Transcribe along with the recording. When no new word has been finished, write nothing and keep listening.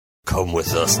Come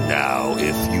with us now,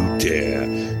 if you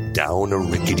dare, down a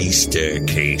rickety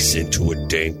staircase into a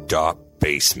dank, dark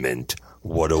basement.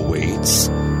 What awaits?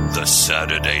 The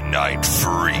Saturday Night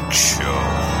Freak Show.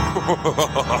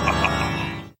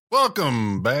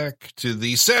 Welcome back to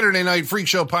the Saturday Night Freak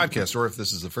Show podcast, or if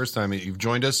this is the first time that you've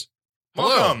joined us,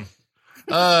 Welcome.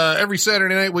 Every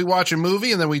Saturday night we watch a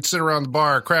movie and then we sit around the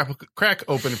bar, crack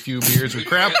open a few beers. We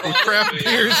crap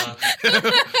beers.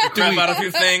 Crap out a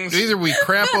few things. Either we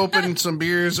crap open some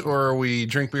beers or we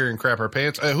drink beer and crap our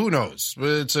pants. Who knows?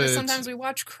 Sometimes we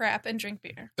watch crap and drink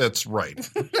beer. That's right.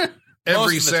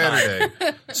 Every Saturday.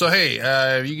 So,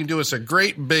 hey, you can do us a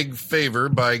great big favor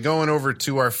by going over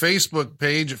to our Facebook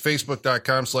page at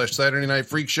facebook.com/Saturday Night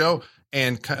Freak Show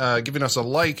and giving us a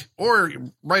like or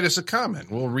write us a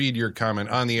comment. We'll read your comment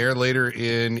on the air later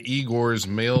in Igor's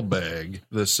Mailbag,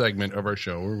 the segment of our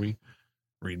show where we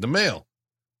read the mail.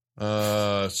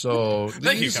 So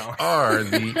these are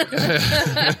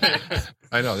the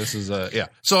I know this is yeah.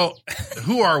 So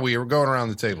who are we? We're going around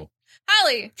the table.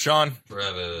 Holly, Sean,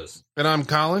 Travis, and I'm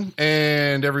Colin.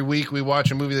 And every week we watch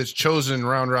a movie that's chosen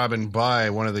round robin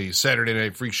by one of the Saturday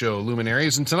Night Freak Show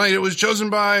luminaries. And tonight it was chosen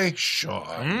by Sean.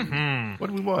 Mm-hmm. What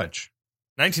did we watch?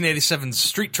 1987's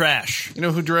Street Trash. You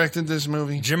know who directed this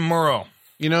movie? Jim Morrow.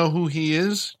 You know who he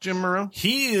is, Jim Morrow?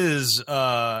 He is,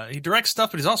 he directs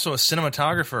stuff, but he's also a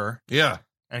cinematographer Yeah.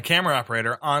 and a camera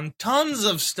operator on tons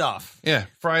of stuff. Yeah.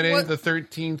 Friday What? the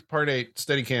 13th, Part 8,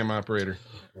 Steadicam operator.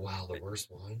 wow, the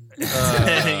worst one.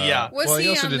 Yeah. was well, he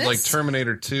also on did this? like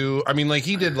Terminator 2. I mean, like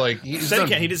he did like he's done,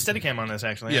 Steadicam, he did Steadicam on this,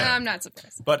 actually. Yeah. I'm not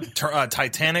surprised. But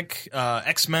Titanic,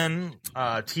 X-Men,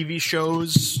 TV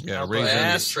shows, Yeah, Out the Razor. And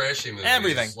Ass. these trashy movies,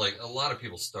 everything. like a lot of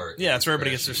people start. Yeah, that's where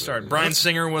everybody gets their start. Brian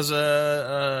Singer was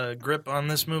a grip on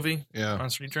this movie, Yeah. on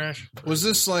Street Trash. Was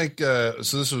this like so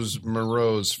this was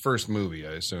Moreau's first movie,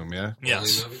 I assume, yeah?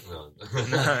 Yes.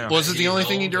 No. Was it the only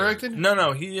thing he directed?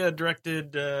 No, he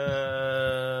directed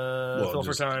Fill for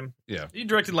just- Time. Yeah. He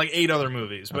directed like 8 other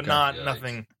movies, but Okay. not Yikes.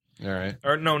 nothing. All right.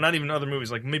 Or no, not even other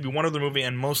movies. Like maybe one other movie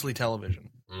and mostly television.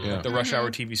 Yeah. The Rush Hour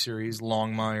TV series,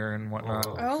 Longmire and whatnot.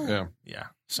 Oh. Oh, Yeah. Yeah,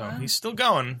 so Wow. he's still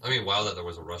going. I mean, wow, that there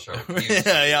was a Rush Hour.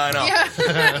 Yeah, I know.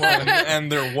 Yeah. Well,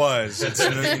 and there was.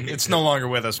 It's no longer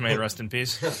with us. May it rest in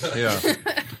peace. Yeah.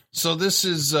 So this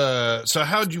is so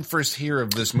how did you first hear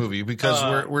of this movie?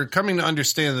 Because we're coming to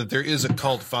understand that there is a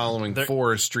cult following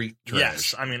for Street Trash.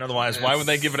 Yes, I mean otherwise, why would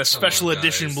they give it a Come special on,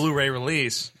 edition guys. Blu-ray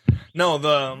release? No,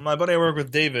 my buddy I work with,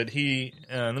 David, he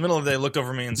in the middle of the day looked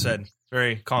over me and said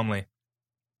very calmly,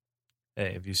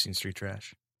 "Hey, have you seen Street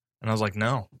Trash?" And I was like,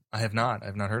 "No, I have not.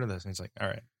 I've not heard of this." And he's like, "All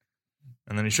right."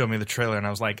 And then he showed me the trailer, and I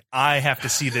was like, "I have to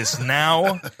see this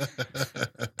now."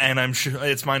 And I'm sure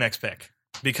it's my next pick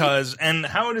because, and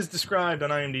how it is described on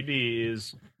IMDb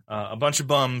is a bunch of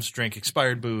bums drink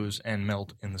expired booze and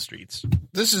melt in the streets.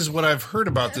 This is what I've heard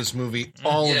about this movie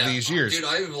all Yeah, of these years.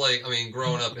 Dude,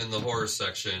 growing up in the horror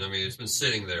section, I mean, it's been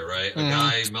sitting there, right? A Mhm.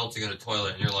 guy melting in a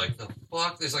toilet, and you're like, the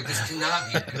fuck? This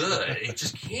cannot be good. It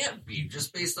just can't be.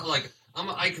 Just based on,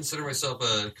 I consider myself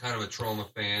a kind of a trauma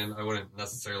fan. I wouldn't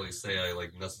necessarily say I'm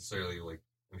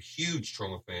a huge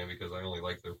trauma fan because I only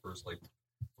like their first,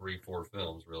 3-4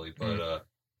 films, really. But,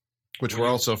 Which were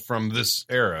also from this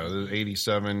era, the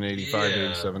 87, 85, Yeah.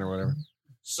 87 or whatever.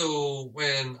 So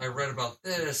when I read about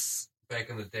this back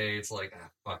in the day, it's like,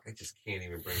 fuck, I just can't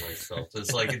even bring myself to.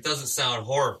 It's like, it doesn't sound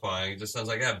horrifying. It just sounds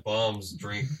like, bums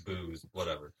drink booze,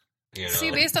 whatever. You know?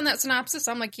 See, based on that synopsis,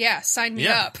 I'm like, yeah, sign me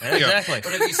Yeah, up. exactly.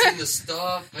 But have you seen the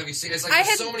stuff? Have you seen? It's like I there's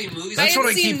had- so many movies. That's I what I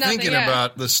hadn't keep seen nothing thinking yet.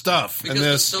 about, the stuff. Because And the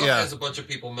this, stuff yeah. has a bunch of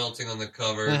people melting on the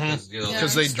cover Mhm. because Yeah.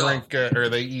 Because they stuff. drink, or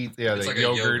they eat, It's the like a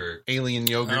yogurt, yogurt. alien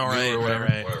yogurt Oh, right, or whatever.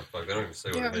 right. Whatever, fuck, they don't even say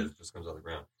what it Yeah. is. It just comes out of the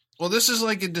ground. Well, this is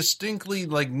like a distinctly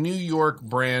New York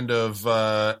brand of,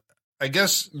 I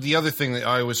guess the other thing that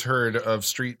I always heard of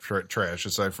Street Trash,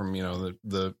 aside from,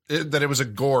 that it was a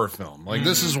gore film. Like,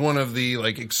 this is one of the,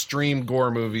 extreme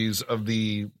gore movies of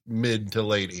the mid to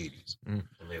late 80s. And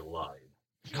they lied.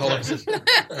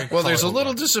 Well, there's a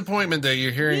little disappointment that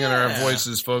you're hearing in our Yeah.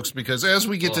 voices, folks, because as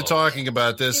we get to Oh. talking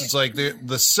about this, it's like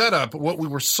the setup, what we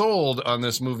were sold on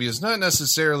this movie is not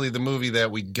necessarily the movie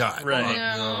that we got. Right.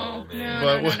 No, No, man.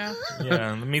 no, But- no.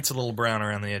 Yeah, the meat's a little brown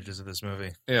around the edges of this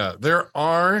movie. Yeah, there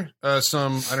are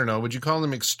some, I don't know, would you call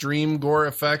them extreme gore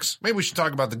effects? Maybe we should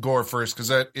talk about the gore first, because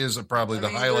that is probably the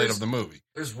highlight there's- of the movie.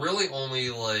 There's really only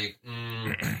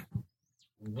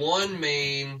one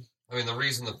main. I mean, the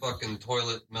reason the fucking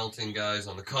toilet melting guy's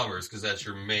on the covers because that's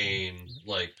your main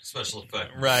special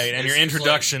effect, Right, and It's your like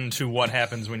introduction to what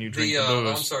happens when you drink the I'm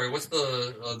booze. sorry, what's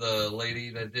the lady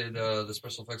that did the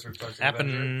special effects we're talking about?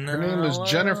 Happen. Her name was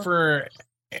Jennifer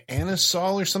Anna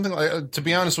Saul or something. To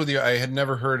be honest with you, I had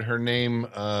never heard her name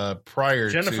prior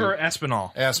Jennifer to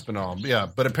Aspinall. Yeah,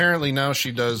 but apparently now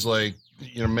she does like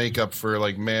makeup for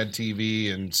like Mad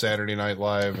TV and Saturday Night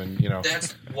Live, and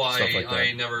That's why stuff like that.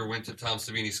 I never went to Tom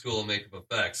Savini School of Makeup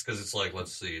Effects, because it's like,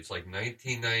 let's see, it's like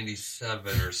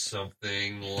 1997 or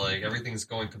something. Like everything's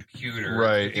going computer.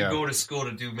 Right, If you yeah. go to school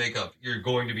to do makeup, you're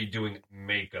going to be doing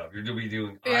makeup. You're going to be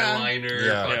doing Yeah. eyeliner,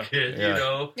 Yeah. fucking,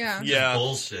 Yeah. Yeah. Yeah.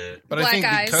 bullshit. But I Black think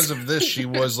eyes. because of this, she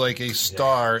was like a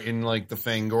star in like the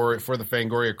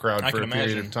Fangoria crowd I for a can period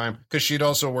imagine. of time, because she'd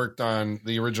also worked on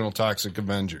the original Toxic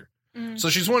Avenger. Mm. So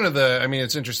she's one of the. I mean,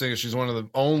 it's interesting that she's one of the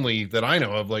only that I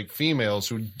know of like females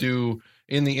who do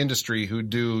in the industry who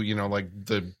do like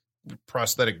the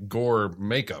prosthetic gore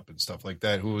makeup and stuff like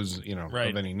that. Who is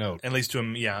Right. of any note? At least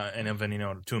and of any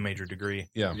note, to a major degree.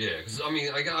 Yeah. Yeah, because I mean,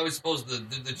 I would suppose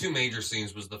the two major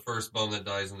scenes was the first bum that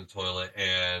dies in the toilet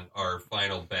and our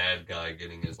final bad guy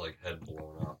getting his like head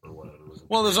blown off or whatever. It was a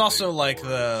Well, there's pretty also big like gore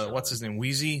the shot. what's his name,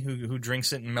 Wheezy, who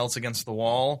drinks it and melts against the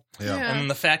wall, Yeah. Yeah. and then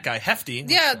the fat guy Hefty,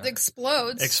 Yeah, it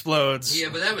explodes. explodes. Yeah,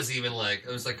 but that was even like,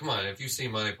 it was like, come on, if you've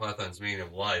seen Monty Python's Meaning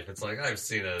of Life, it's like, I've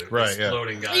seen a Right, yeah.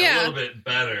 exploding guy Yeah. a little bit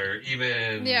better,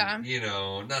 even, Yeah.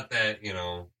 not that,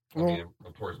 I Well- mean,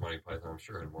 of course, Monty Python, I'm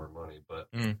sure, had more money, but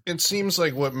It seems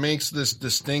like what makes this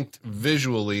distinct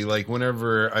visually, like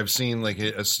whenever I've seen like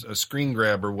a screen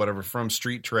grab or whatever from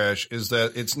Street Trash, is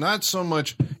that it's not so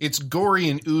much, it's gory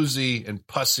and oozy and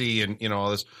pussy and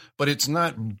all this, but it's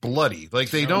not bloody.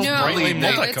 Like they don't No, brightly bleed.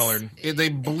 no, multicolored. They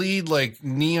bleed like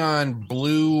neon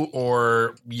blue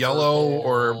or yellow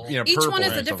or Each purple one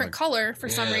is or a different something. color for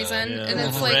some Yeah, reason, yeah. and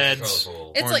it's Mhm. like Reds.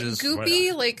 it's like oranges,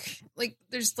 goopy, like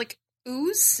there's like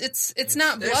ooze. It's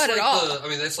not That's blood like at all.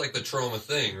 that's like the trauma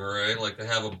thing, right? Like to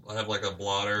have like a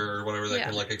blotter or whatever that Yeah.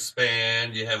 can like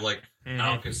expand. You have like Mhm.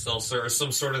 Alka-Seltzer or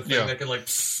some sort of thing Yeah. that can like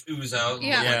ooze out and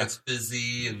Yeah. look Yeah. like it's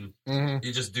fizzy, and Mhm.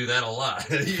 you just do that a lot.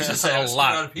 You just A have it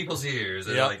lot. out of people's ears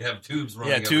and Yep. like have tubes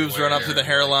running. Yeah, tubes run up to the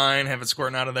everywhere. hairline, have it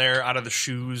squirting out of there, out of the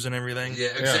shoes and everything.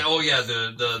 Yeah, oh yeah,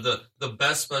 the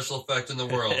best special effect in the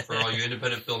world for all you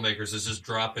independent filmmakers is just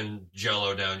dropping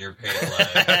Jello down your pant leg.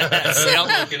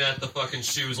 Yep. Looking at the fucking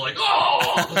shoes like,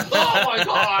 oh my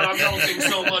god, I'm melting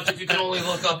so much if you can only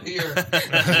look up here.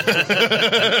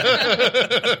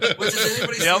 Which has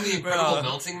anybody Yep. seen The Incredible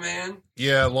Melting Man?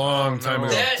 Yeah, long time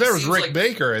ago. That That was seems Rick like-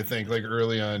 Baker, I think, like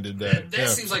early on did that. That Yeah.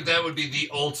 seems like that would be the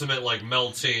ultimate like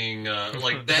melting,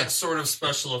 like that sort of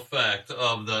special effect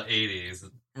of the 80s.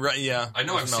 Right, yeah. I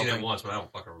know I've It's seen it melting. once, but I don't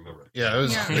fucking remember it. Yeah, it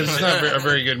was. Yeah. It's not a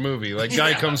very good movie. Like, guy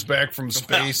Yeah. comes back from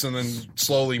space and then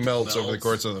slowly melts over the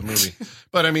course of the movie.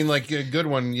 But I mean, like a good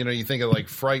one. You think of like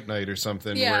Fright Night or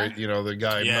something, Yeah. where the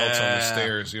guy melts on the Yeah.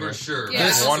 stairs. For sure. Yeah.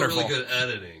 This is Wonderful. really good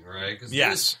editing, right? 'Cause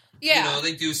Yes. Yeah.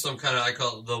 they do some kind of, I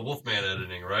call it the Wolfman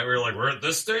editing, right? We're like, we're at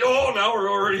this stage. Oh, now we're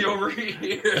already over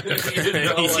here.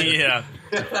 Yeah.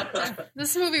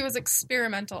 This movie was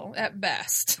experimental at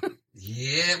best.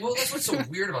 Yeah, well, that's what's so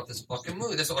weird about this fucking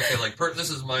movie. This this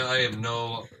is I have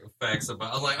no facts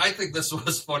about. I think this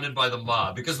was funded by the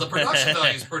mob because the production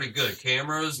value is pretty good.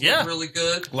 Cameras Yeah. look really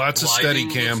good. Lots of Lighting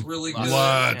steady cam. looks really good.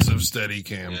 Lots of steady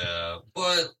cam. Yeah,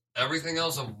 but everything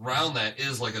else around that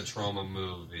is like a trauma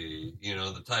movie.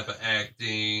 The type of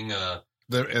acting.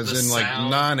 As The in like sound.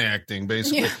 non-acting,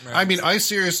 basically. Yeah. I mean, I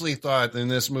seriously thought in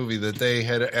this movie that they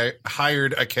had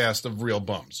hired a cast of real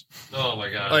bums. Oh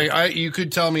my god! Like you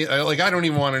could tell me, I don't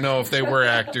even want to know if they were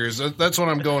actors. That's what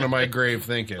I'm going to my grave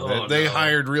thinking. Oh, that they no.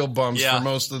 hired real bums Yeah. for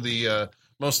most of the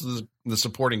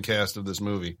supporting cast of this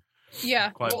movie.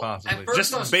 Yeah. Quite Well, possibly. at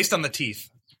first I was- Just based on the teeth.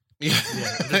 Yeah,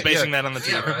 Yeah, just basing that on the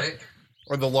teeth. yeah, right.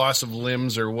 or the loss of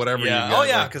limbs or whatever. Yeah. You got, Oh,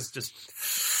 yeah, like- because just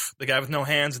the guy with no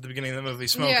hands at the beginning of the movie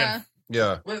smoking. Yeah.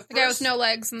 yeah. Well, at The guy with first, no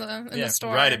legs in the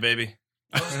store. Ride it, baby.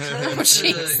 I was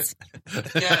trying Oh, jeez.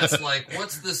 to guess, like,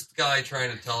 what's this guy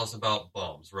trying to tell us about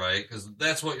bums, right? Because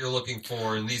that's what you're looking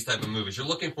for in these type of movies. You're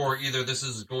looking for either this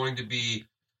is going to be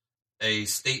a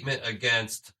statement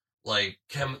against, like,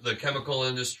 the chemical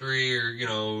industry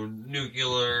or,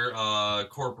 nuclear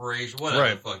corporation, whatever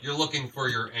Right. the fuck. You're looking for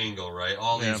your angle, right?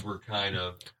 All Yeah. these were kind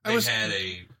of, I they was- had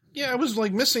a... Yeah, I was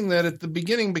like missing that at the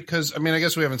beginning because I mean I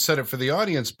guess we haven't said it for the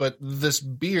audience, but this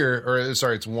beer or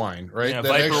sorry, it's wine, right? Yeah, That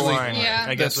Viper actually- wine. Yeah.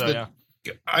 I guess so, That's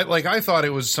yeah. I thought it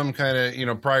was some kind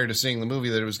of prior to seeing the movie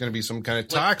that it was going to be some kind of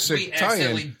toxic we tie-in.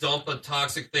 accidentally dump a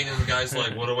toxic thing and the guy's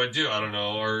like, what do I do? I don't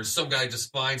know. Or some guy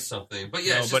just finds something. But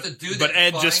yeah, No, it's but, just a dude but that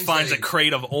Ed just finds a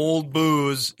crate of old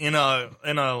booze in a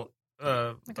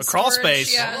Like crawl storage,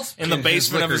 space yeah. in the In his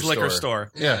basement of his liquor liquor store.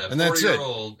 store. Yeah, and that's it.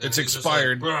 40-year-old, and It's he's just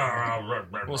expired.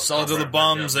 Like, We'll sell it to the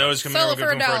bums. They always come in Sell and it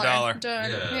give for them for $1. Done.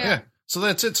 Yeah. Yeah. So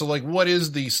that's it. So like, what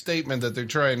is the statement that they're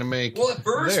trying to make? Well, at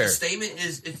first there? the statement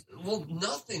is,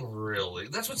 nothing really.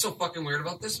 That's what's so fucking weird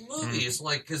about this movie. It's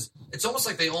like, because it's almost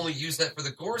like they only use that for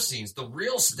the gore scenes. The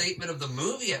real statement of the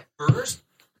movie at first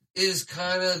is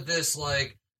kind of this,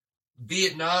 like,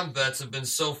 Vietnam vets have been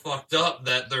so fucked up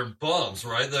that they're bums,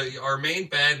 right? Our main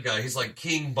bad guy, he's like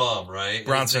King Bum, right?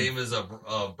 Bronson. His name is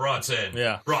Bronson.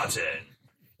 Yeah. Bronson.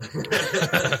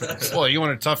 Well, you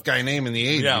want a tough guy name in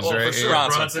the 80s, Yeah, well, right? For sure,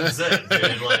 Bronson's it,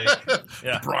 dude. Like,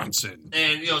 Yeah. Bronson.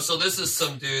 and, so this is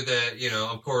some dude that,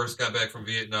 of course, got back from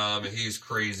Vietnam, and he's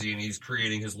crazy, and he's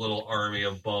creating his little army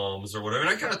of bums or whatever. And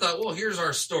I kind of thought, well, here's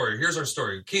our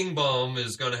story. King Bum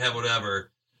is going to have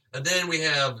whatever. And then we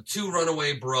have two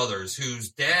runaway brothers whose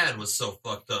dad was so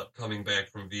fucked up coming back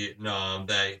from Vietnam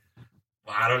that,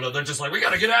 I don't know, they're just like, we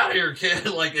got to get out of here, kid.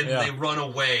 Like, and they run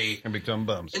away. And become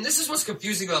bums. And this is what's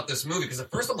confusing about this movie, because at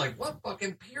first I'm like, what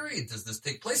fucking period does this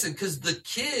take place in? Because the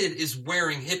kid is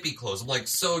wearing hippie clothes. I'm like,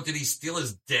 so did he steal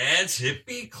his dad's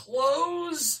hippie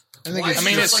clothes? I think Why it's- is I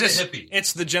he mean, dressed it's like just, a hippie?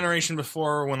 it's the generation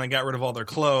before when they got rid of all their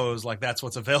clothes. Like, that's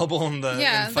what's available in the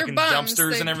Yeah, in they're fucking bums.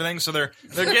 dumpsters and everything. So they're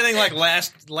getting, like,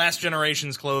 last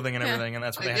generation's clothing and everything, and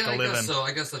that's what they have to live in. So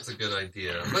I guess that's a good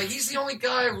idea. But he's the only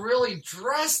guy really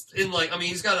dressed in, like, I mean,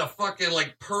 he's got a fucking,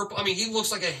 like, purple. I mean, he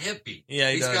looks like a hippie. Yeah,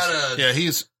 he he's does. got a Yeah,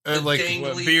 he's the like,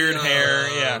 dangly, Beard, hair,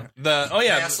 yeah.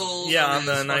 tassels Yeah, on on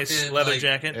the his nice fucking, leather like-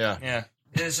 jacket. Yeah. Yeah.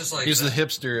 and it's just like he's the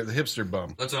hipster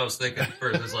bum. That's what I was thinking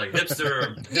first. It's like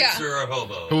hipster Yeah. or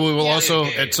hobo. Who will Yeah. also,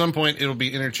 Yeah. at some point, it'll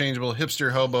be interchangeable.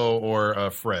 Hipster, hobo, or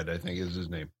Fred, I think is his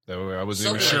name. That I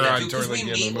wasn't even Something sure like on that, toward because like we the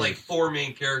end of the meet movie. like four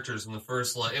main characters in the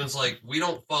first. It was like we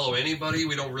don't follow anybody.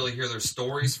 We don't really hear their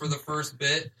stories for the first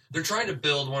bit. They're trying to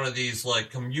build one of these like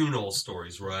communal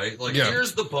stories, right? Like Yeah.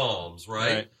 here's the bums,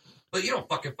 right? Right. But you don't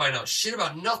fucking find out shit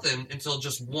about nothing until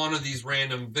just one of these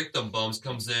random victim bums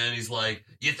comes in. He's like,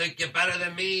 "You think you're better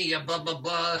than me? You blah blah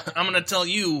blah." I'm going to tell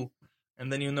you,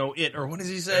 and then you know it. Or what does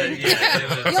he say?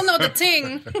 You'll know the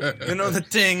ting. You know the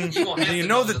ting. You won't have You to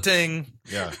know know the the- ting.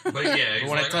 Yeah. But yeah, he's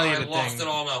When I like, tell you I the lost thing. it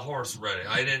all on a horse Reddit.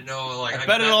 I didn't know, like, I I bet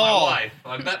met it my all. wife.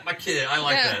 I met my kid. I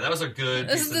like Yeah. that. That was a good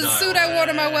This piece is of the suit dialogue. I wore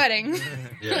to my wedding.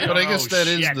 Yeah. But I guess Oh, that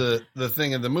is shit. the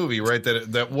thing of the movie, right?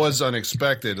 That was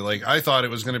unexpected. Like I thought it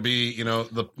was going to be,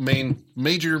 the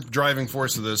major driving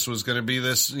force of this was going to be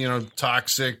this,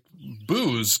 toxic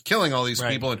booze killing all these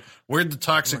Right. people. And where'd the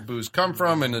toxic booze come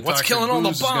from? And the What's toxic killing all the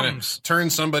booze is gonna bums?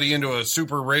 turn somebody into a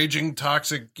super raging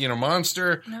toxic,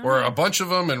 monster, or a bunch of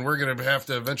them, and we're going to have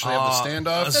to eventually have the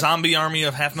standoff. A zombie army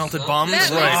of half-melted bums.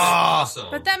 That- Right. Ah. Awesome.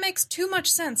 But that makes too much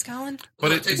sense, Colin.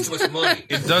 But it takes too much money.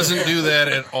 It doesn't do that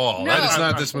at all. No. That is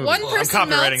not this movie. One Well, I'm I'm person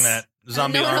copywriting melts, that. and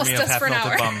Zombie no one else army of does for an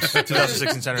half-melted hour. bums.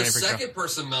 2016 Saturday The Night Freak Show. second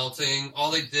person melting,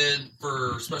 all they did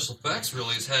for special effects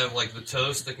really is have like the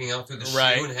toe sticking out through the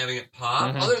Right. shoe and having it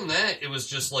pop. Mhm. Other than that, it was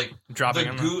just like Dropping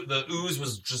on the ooze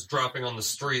was just dropping on the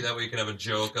street. That way you can have a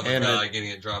joke of And a guy getting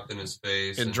it dropped in his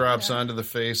face. It and- drops onto the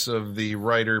face of the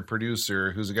writer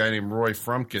producer, who's a guy named Roy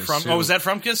Frumkus. who- Was that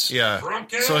Frumkus? Yeah.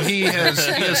 Frumkus! So he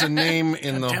has a name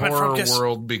in the Damn it, horror Frumkus.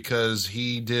 world because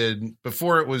he did,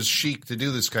 before it was chic to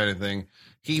do this kind of thing,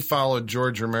 he followed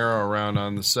George Romero around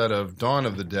on the set of Dawn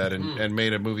of the Dead and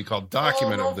made a movie called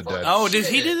Document Oh, no of the fucking Dead. Oh, did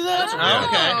he shit. do that? That's a Oh, real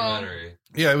okay. documentary.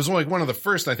 Yeah, it was like one of the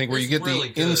first, I think, where you It's get really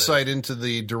the good. insight into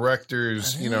the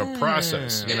director's,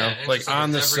 process, Yeah, and like just on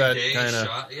an the set everyday kind of.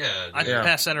 shot. Yeah, I Yeah.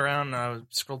 passed that around.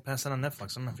 Scrolled past that on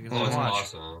Netflix. I'm gonna have to give Oh, that it's a watch.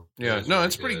 awesome. Yeah, It's no, really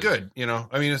it's pretty good.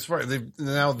 I mean, as far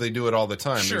now they do it all the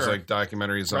time. Sure. There's like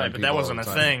documentaries on Right, but people that all wasn't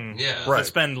the a time. thing. Yeah. Right. To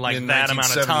spend like In that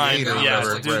amount of time. 1978 or Yeah,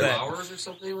 whatever, to do right. that. hours or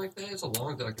something like that. It's a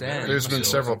long documentary. Damn. There's been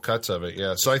So- several cuts of it,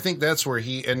 yeah. So I think that's where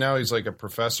and now he's like a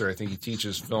professor. I think he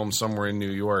teaches film somewhere in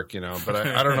New York, But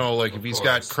I don't know, like if Of he's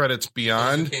course. got credits Those who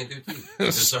beyond. can't do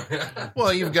teeth. Sorry.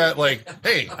 Well, you've got like,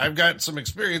 hey, I've got some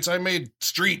experience. I made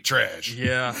street trash.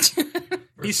 Yeah. For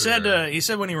He sure.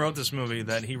 said when he wrote this movie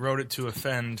that he wrote it to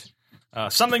offend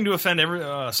something to offend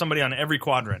somebody on every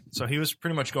quadrant. So he was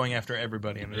pretty much going after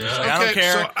everybody. And was just Yeah. like, I don't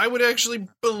care. So I would actually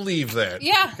believe that.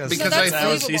 Yeah, Because so I that's think- He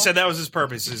believable. said that was his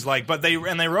purpose. He's like, they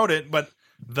wrote it, but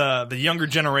the younger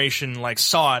generation like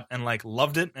saw it and like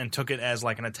loved it and took it as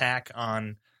like an attack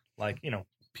on like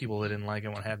people that didn't like it,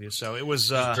 what have you. So it was,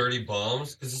 Just dirty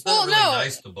bums because it's Well, not really no.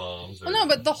 nice to bums. Well, no,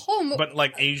 but the whole but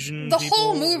like Asian, the people,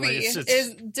 whole like, movie it's-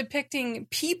 is depicting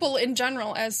people in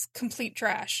general as complete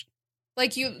trash.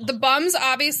 Like the bums,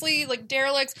 obviously, like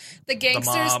derelicts, the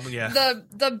gangsters, mob, yeah.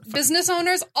 the business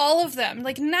owners, all of them.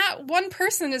 Like not one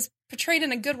person is portrayed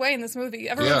in a good way in this movie.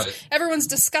 Everyone's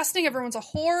disgusting. Everyone's a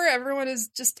whore. Everyone is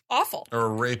just awful. Or a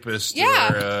rapist,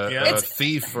 Yeah. or a It's-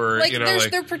 thief, or Like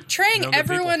they're portraying No good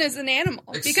everyone people. as an animal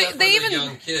Except because for they the even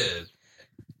young kid.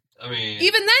 I mean,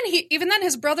 even then,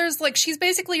 his brother's like, she's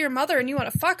basically your mother, and you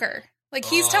want to fuck her. Like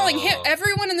he's telling him.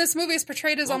 Everyone in this movie is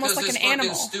portrayed as almost like an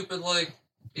animal. Stupid, like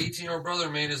 18-year-old brother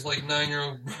made his like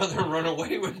 9-year-old brother run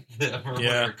away with them. Or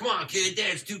whatever. Come on, kid,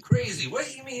 Dad's too crazy. What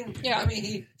do you mean? Yeah. I mean,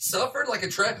 he suffered like a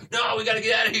trap. No, we got to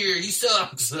get out of here. He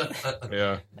sucks.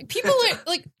 Yeah. Like, people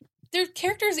like their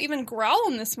characters even growl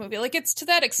in this movie. Like it's to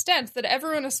that extent that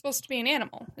everyone is supposed to be an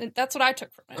animal. That's what I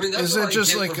took from it. I mean, that's what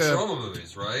just like trauma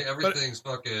movies, right? Everything's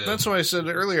fucking. That's why I said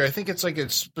earlier. I think it's like a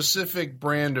specific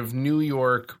brand of New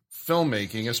York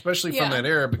filmmaking, especially from that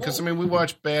era. Because I mean, we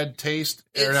watched Bad Taste,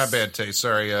 or not Bad Taste.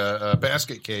 Sorry,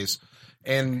 Basket Case.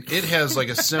 And it has like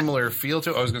a similar feel to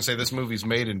it. I was going to say this movie's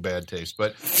made in bad taste,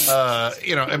 but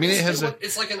you know, I mean, it has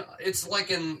it's like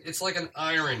an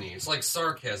irony. It's like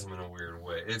sarcasm in a weird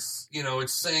way. It's, you know,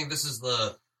 it's saying this is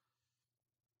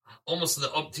almost the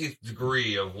upteeth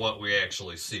degree of what we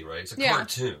actually see, right? It's a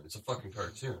cartoon. It's a fucking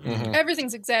cartoon. Mm-hmm.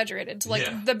 Everything's exaggerated to like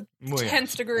the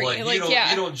 10th degree. Like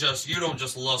you don't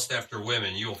just lust after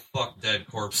women. You'll fuck dead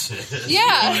corpses.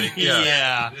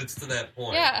 Yeah. It's to that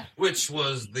point. Yeah. Which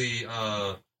was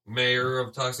the mayor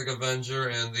of Toxic Avenger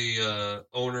and the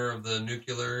owner of the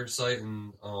nuclear site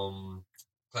in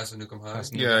Class of Nukem High.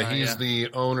 Yeah, he's the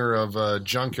owner of a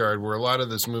junkyard where a lot of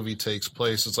this movie takes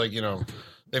place. It's like, you know,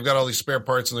 they've got all these spare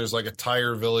parts, and there's like a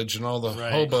tire village, and all the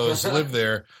hobos live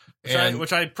there.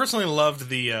 Which I personally loved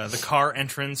the car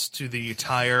entrance to the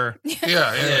tire.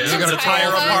 Yeah. You got a tire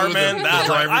apartment.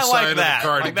 I like that. Of the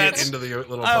car to get into the little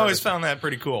apartment. I always found that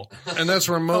pretty cool. And that's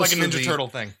where most like a Ninja Turtle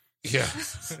thing. Yeah,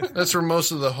 that's where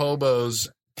most of the hobos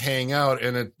hang out,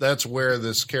 and that's where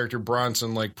this character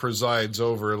Bronson like presides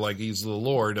over, like he's the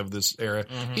lord of this era,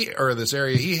 this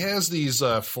area. He has these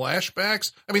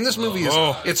flashbacks. I mean, this movie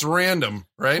it's random,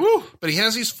 right? Woo. But he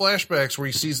has these flashbacks where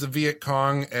he sees the Viet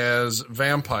Cong as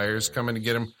vampires coming to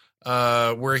get him,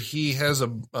 where he has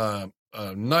a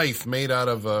knife made out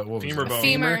of femur bone.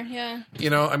 Femur, yeah. You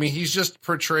know, I mean, he's just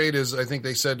portrayed as, I think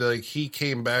they said, like he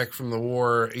came back from the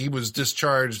war. He was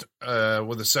discharged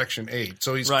with a Section 8,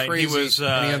 so he's crazy,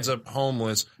 and he ends up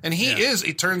homeless. And he is,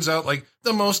 it turns out, like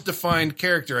the most defined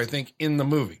character, I think, in the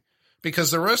movie,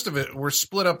 because the rest of it were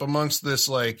split up amongst this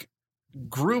like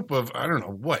group of, I don't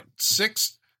know what,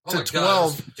 6 to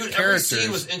 12 Dude, characters. every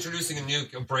scene was introducing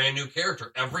a brand new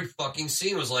character. Every fucking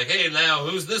scene was like, hey, now,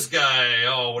 who's this guy?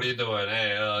 Oh, what are you doing?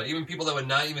 Hey, even people that would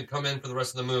not even come in for the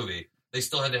rest of the movie, they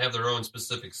still had to have their own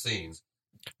specific scenes.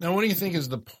 Now, what do you think is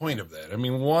the point of that? I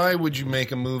mean, why would you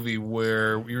make a movie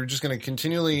where you're just going to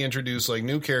continually introduce like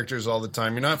new characters all the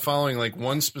time? You're not following like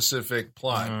one specific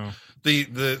plot.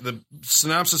 The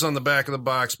synopsis on the back of the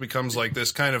box becomes like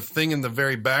this kind of thing in the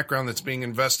very background that's being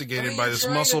investigated by this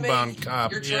muscle-bound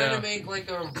cop. You're trying to make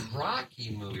like a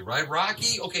Rocky movie, right?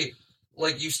 Rocky, okay,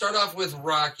 like you start off with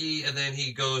Rocky, and then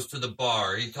he goes to the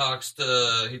bar. He talks to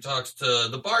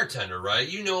the bartender, right?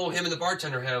 You know, him and the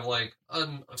bartender have like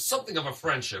something of a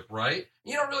friendship, right?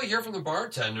 You don't really hear from the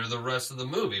bartender the rest of the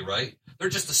movie, right? They're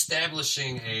just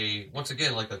establishing once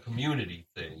again, like a community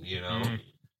thing, you know?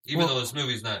 Even though this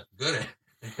movie's not good at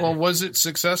it. Well, was it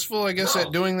successful, I guess,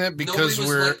 at doing that? Because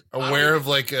we're aware of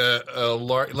like a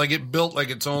large, like it built like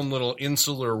its own little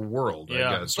insular world, I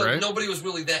guess, but right? Nobody was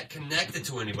really that connected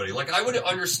to anybody. Like, I would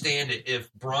understand it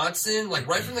if Bronson, like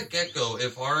right from the get-go,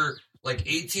 if our like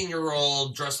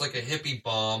 18-year-old dressed like a hippie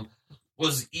bomb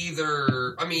was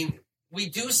either, I mean, we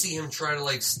do see him try to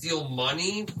like steal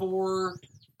money for,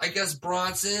 I guess,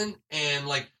 Bronson, and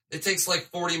like, it takes like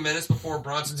 40 minutes before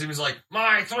Bronson's even like,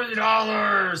 my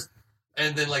 $20!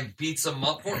 And then like beats him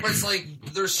up for it. But it's like,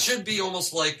 there should be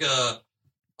almost like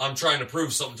I'm trying to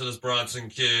prove something to this Bronson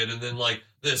kid. And then like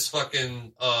this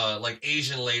fucking like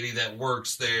Asian lady that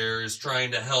works there is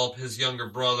trying to help his younger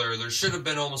brother. There should have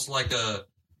been almost like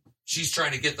she's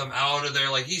trying to get them out of there.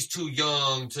 Like he's too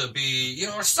young to be, you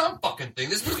know, or some fucking thing.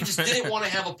 This movie just didn't want to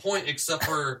have a point except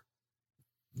for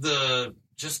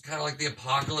just kind of like the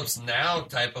Apocalypse Now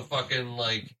type of fucking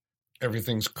like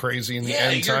everything's crazy in the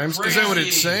end times. Is that what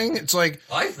it's saying? It's like,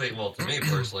 I think, well, to me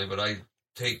personally, but I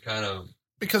take kind of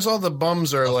because all the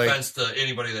bums are offense to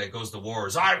anybody that goes to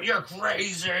wars. You're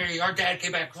crazy. Our dad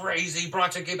came back crazy.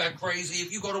 Bronson came back crazy.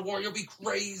 If you go to war, you'll be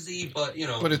crazy. But you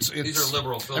know, these are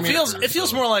liberal films. It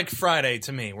feels more like Friday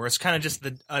to me, where it's kind of just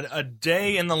a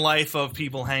day in the life of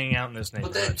people hanging out in this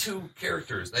neighborhood. But that two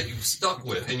characters that you stuck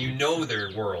with, and you know their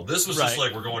world. This was just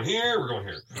like, we're going here, we're going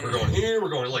here, we're going here,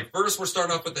 we're going. Like first, we're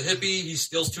starting off with the hippie. He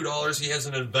steals $2. He has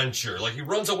an adventure. Like he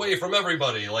runs away from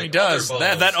everybody. Like he does.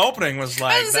 That opening was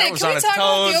like that was on its television.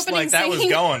 about the nose. opening Like that was scene?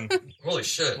 going. Holy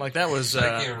shit! Like that was. I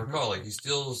can't even recall. Like he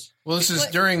steals. Well, this is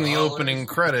during the opening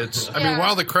credits. I mean, Yeah.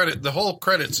 while the whole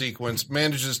credit sequence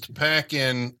manages to pack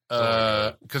in,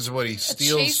 because of what he A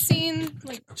steals. chase scene,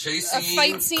 like Chase a scene,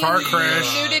 fight scene, car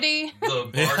crash. nudity. The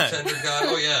bartender guy.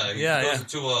 Oh yeah, he Yeah, goes yeah.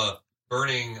 into a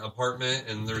burning apartment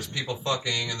and there's people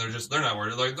fucking and they're not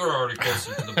worried. Like they're already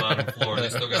closer to the bottom floor. We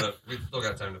still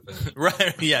got time to finish.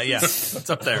 Right. Yeah. Yeah. It's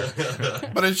up there.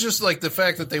 But it's just like the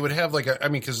fact that they would have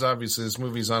because obviously this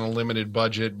movie's on a limited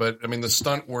budget, but I mean the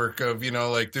stunt work of,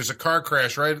 like there's a car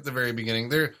crash right at the very beginning.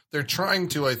 They're trying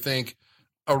to, I think,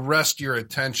 arrest your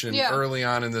attention early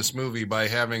on in this movie by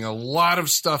having a lot of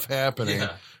stuff happening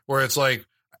where it's like,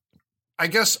 I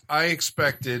guess I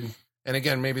expected, and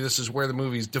again, maybe this is where the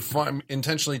movie's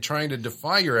intentionally trying to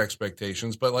defy your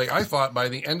expectations, but like I thought by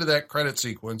the end of that credit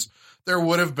sequence, there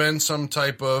would have been some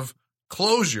type of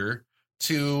closure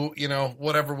to,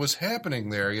 whatever was happening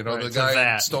there. Right, the to guy that.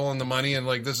 had stolen the money and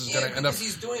like this is going to end up.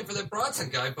 He's doing it for the Bronson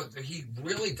guy, but he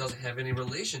really doesn't have any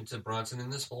relation to Bronson in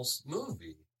this whole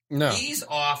movie. No. He's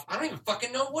off. I don't even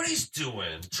fucking know what he's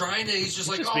doing. He's just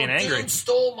like, just being angry. Dude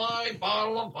stole my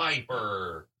bottle of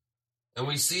Viper. And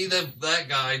we see that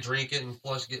guy drink it and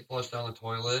get flushed down the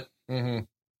toilet. Mm-hmm.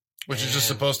 Which is just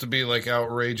supposed to be like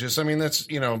outrageous. I mean, that's,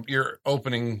 your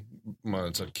opening, well,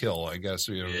 it's a kill, I guess.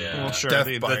 Well, sure. Death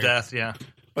The by- death. Yeah.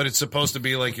 But it's supposed to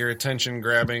be like your attention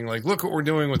grabbing, like, look what we're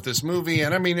doing with this movie.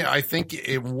 And I mean, I think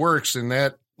it works in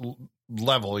that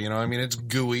level, I mean, it's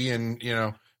gooey and,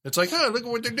 it's like, oh, look at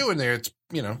what they're doing there. It's,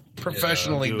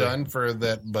 professionally done for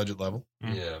that budget level.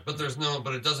 Yeah, but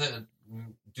it doesn't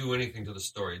do anything to the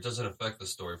story. It doesn't affect the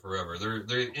story forever.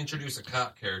 They introduce a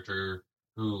cop character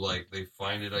who, like, they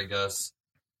find it, I guess,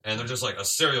 and they're just like a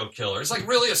serial killer. It's like,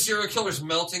 really, a serial killer's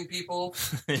melting people?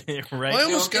 Right. Well, I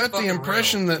almost got the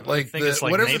impression that like, it's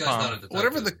like napalm.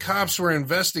 whatever the cops were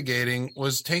investigating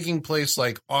was taking place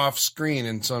like off screen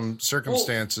in some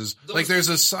circumstances. Like there's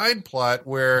a side plot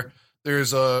where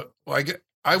there's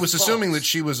I was assuming that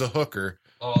she was a hooker.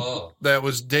 Oh. That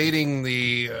was dating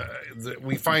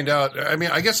we find out. I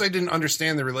mean, I guess I didn't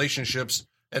understand the relationships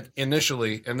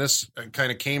initially, and this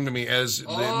kind of came to me as the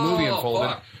movie unfolded.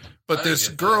 Fuck. But this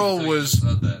girl was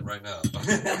said that right now.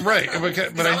 right.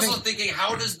 But I I was think also thinking,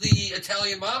 how does the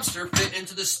Italian mobster fit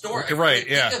into the story? right.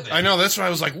 Yeah, I know. That's why I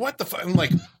was like, what the fuck? I'm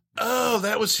like, oh,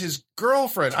 that was his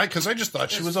girlfriend. Because I just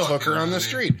thought she was a hooker on the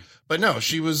street. But no,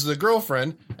 she was the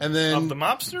girlfriend, and then Of the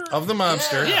mobster? Of the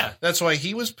mobster. Yeah. That's why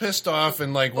he was pissed off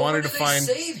and like wanted to find.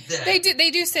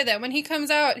 They do say that when he comes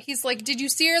out. He's like, "Did you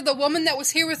see her? The woman that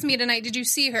was here with me tonight. Did you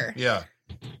see her?" Yeah.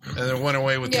 And then went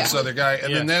away with this other guy.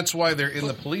 And then that's why they're in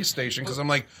the police station. Because I'm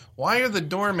like, why are the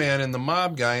doorman and the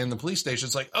mob guy in the police station?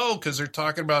 It's like, oh, because they're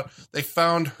talking about they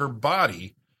found her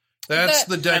body. That's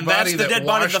the dead body the dead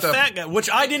body of the up. fat guy, which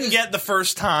I didn't get the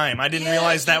first time. I didn't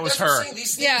realize that was her.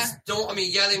 These things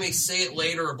they may say it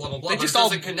later or blah, blah, blah, They but just it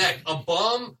doesn't connect. A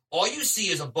bum, all you see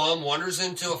is a bum wanders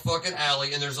into a fucking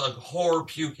alley and there's a whore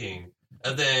puking.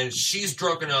 And then she's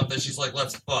drunk enough that she's like,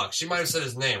 let's fuck. She might have said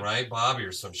his name, right? Bobby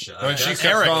or some shit. Oh, she kept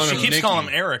Eric. calling She him keeps Nicky. calling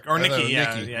him Eric. Or Nicky.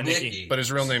 Nicky. Nicky. But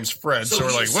his real name's Fred. So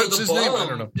we're like, what's his the name? I bum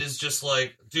don't know. Is just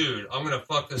like, dude, I'm going to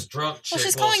fuck this drunk chick. Well,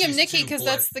 she's while calling him she's Nicky too because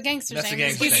black. that's the gangster's That's the name.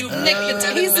 gangster's He's name.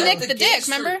 Nick the Dick,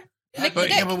 remember? Nick the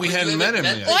Dick. But we hadn't met him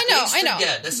yet. Well, I know.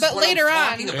 Yeah, this is But what later I'm on.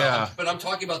 talking about. Yeah. But I'm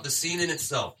talking about the scene in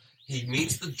itself. He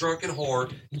meets the drunken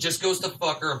whore. He just goes to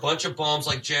fuck her. A bunch of bums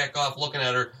like jack off looking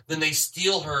at her. Then they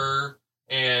steal her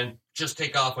and just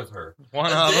take off with her. One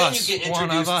and of then us. you get One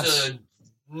of us. introduced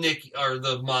to Nick or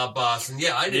the mob boss, and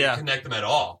I didn't connect them at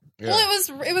all. Yeah.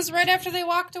 Well, it was right after they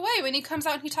walked away when he comes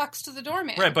out and he talks to the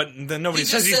doorman. Right, but then nobody He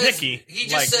says just he's says- Nicky. he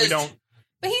just Like, we says- don't.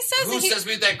 But he says Who says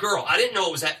me that girl? I didn't know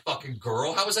it was that fucking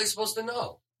girl. How was I supposed to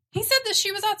know? he said that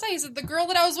she was outside. He said the girl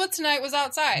that I was with tonight was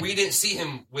outside. We didn't see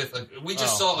him with we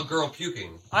just saw a girl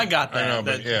puking. I got that. I know,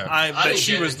 but I that didn't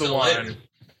she get it was the until one. later.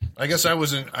 I guess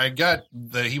I got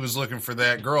that he was looking for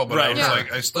that girl, but I Right. was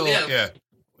like, I still, But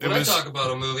It When was, I talk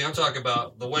about a movie, I'm talking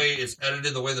about the way it's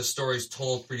edited, the way the story's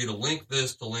told for you to link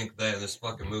this, to link that, and this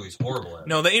fucking movie's horrible at it.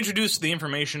 No, they introduce the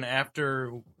information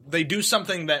after they do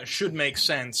something that should make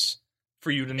sense for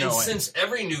you to know And it. since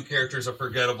every new character is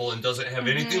forgettable and doesn't have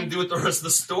anything to do with the rest of the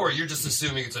story, you're just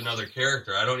assuming it's another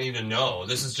character. I don't need to know.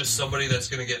 This is just somebody that's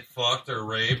going to get fucked or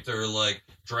raped or, like,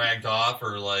 dragged off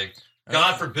or, like,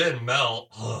 God forbid, melt.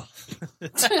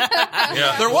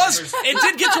 yeah. There was. It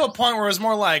did get to a point where it was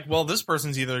more like, well, this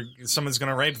person's either someone's going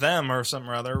to rape them or something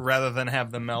or other, rather than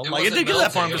have them melt. Like it did get to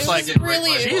that point. It Just was like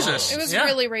really, Jesus. It was Yeah.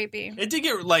 really rapey. It did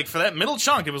get like for that middle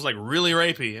chunk. It was like really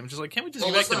rapey. I'm just like, can't we just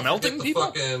get back to melting the people?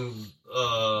 fucking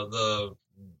the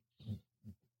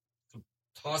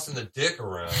tossing the dick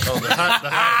around. Oh, the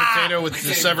hot potato with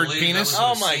the severed penis?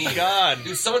 Oh, my God.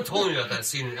 Dude, someone told me about that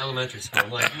scene in elementary school.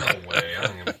 I'm like, no way. I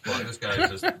don't give a fuck. This guy's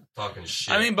just talking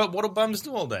shit. I mean, but what do bums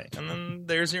do all day? And then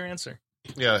there's your answer.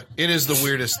 Yeah, it is the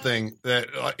weirdest thing. That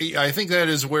I think that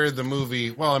is where the movie.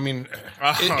 Well, I mean,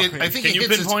 I think Can you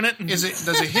pinpoint it? Does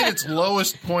it hit its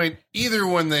lowest point either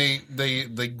when they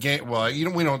gang? Well,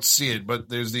 we don't see it, but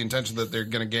there's the intention that they're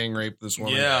going to gang rape this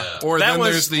woman. Yeah, or that then was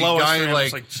there's the lowest for guy him.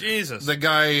 like Jesus. The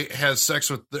guy has sex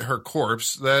with her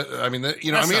corpse. That I mean, That's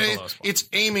not the lowest point. it's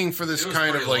aiming for this It was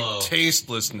kind of pretty like low.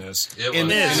 tastelessness It in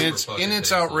was super its fucking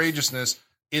tasteless. outrageousness.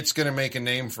 It's going to make a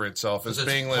name for itself as It's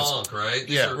being punk, right? These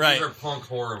Yeah, are, right. These are punk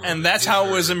horror movies. And that's These how it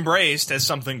are was embraced as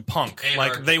something punk.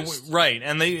 Like they anarchist. right,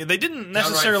 and they didn't downright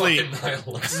necessarily. fucking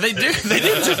nihilist. They didn't.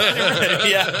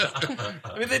 Yeah,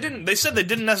 I mean they didn't. They said they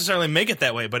didn't necessarily make it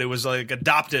that way, but it was like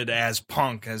adopted as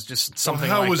punk, as just something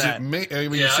How like was that. it made? I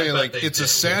mean, Yeah, you I say bet like they it's a did.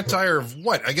 satire of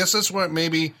what? I guess that's what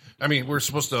maybe. I mean, we're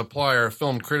supposed to apply our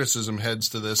film criticism heads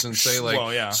to this and say like,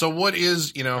 Well, yeah. so what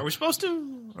is Are we supposed to?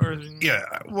 Or Yeah,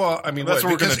 well, I mean, That's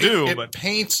what we're because gonna do, It but-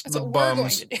 paints That's the what we're going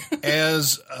bums to do.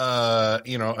 as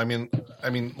I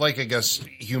mean, like I guess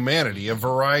humanity, a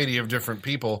variety of different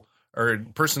people or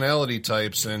personality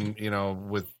types, and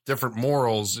with different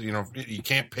morals. You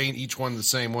can't paint each one the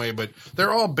same way, but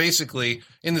they're all basically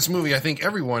in this movie. I think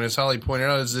everyone, as Holly pointed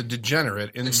out, is a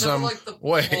degenerate in Except some like the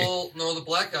way. No, the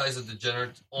black guy's a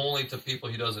degenerate only to people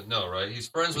he doesn't know, right? He's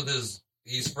friends with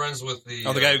the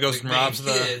Oh, the guy who goes and main robs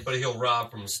the- kid, but he'll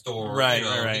rob from a store. Right, you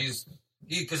know, right.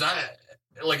 Because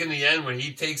like in the end when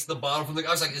he takes the bottle from the guy,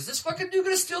 I was like, is this fucking dude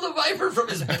gonna steal the Viper from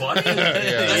his buddy?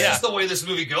 That's Yeah. just the way this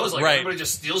movie goes. Like Right. everybody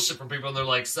just steals shit from people and they're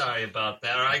like, sorry about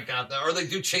that, or I got that, or they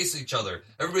do chase each other.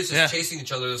 Everybody's just Yeah. chasing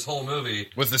each other this whole movie.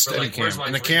 with the We're steady like, where's cam my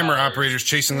and the $3? camera operators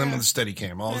chasing them with a steady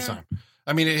cam all the time.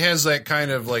 I mean, it has that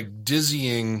kind of like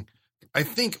dizzying. I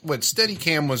think what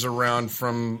Steadicam was around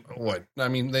from what? I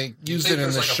mean, they used it in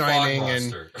There's The like a Shining, fog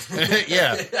and monster.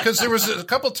 yeah, because there was a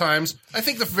couple times. I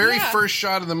think the very Yeah. first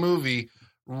shot of the movie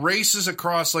races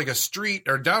across like a street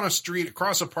or down a street,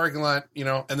 across a parking lot,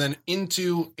 and then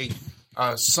into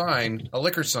a sign, a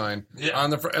liquor sign Yeah.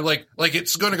 on the front, like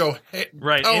it's going to go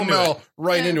Right oh, into Mel,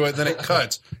 right into it. Then it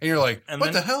cuts, and you're like, And what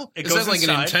then the hell? it Is goes that like an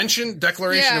inside. intention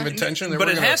declaration Yeah. of intention? that But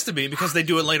we're it gonna- has to be because they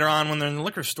do it later on when they're in the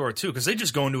liquor store too. Because they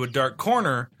just go into a dark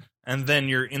corner and then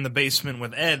you're in the basement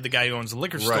with Ed, the guy who owns the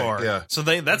liquor Right, store. yeah. So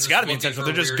that's just got to be looking intentional.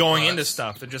 for They're just weird going cuts. into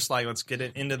stuff. They're just like, let's get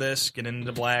it into this, get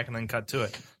into black, and then cut to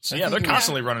it. So I yeah, they're think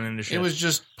constantly running into shit. It was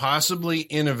just possibly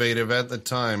innovative at the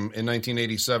time in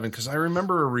 1987 because I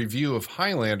remember a review of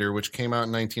Highlander, which came out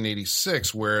in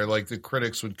 1986, where like the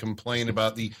critics would complain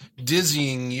about the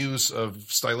dizzying use of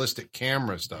stylistic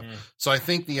camera stuff. So I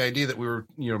think the idea that we were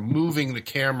moving the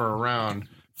camera around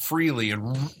freely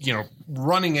and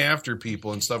running after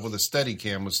people and stuff with a steady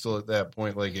cam was still at that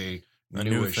point like a A new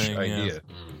newish thing, yeah. idea,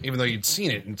 even though you'd seen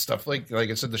it and stuff like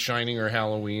I said, The Shining or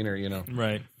Halloween or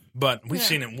right. But we've Yeah.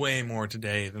 seen it way more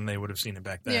today than they would have seen it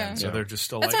back then. Yeah. So Yeah. they're just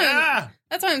still That's like, why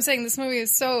that's why I'm saying this movie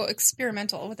is so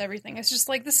experimental with everything. It's just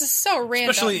like this is so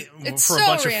random. especially It's for a so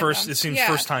bunch random. of Yeah.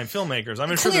 first time filmmakers.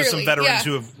 I'm sure there's some Clearly, veterans yeah.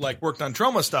 who have like worked on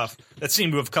trauma stuff that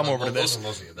seem to have come over to Those this. are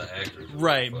mostly the actors.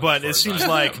 Right, but it seems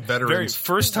like Veterans. very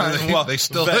first time. They, Well, they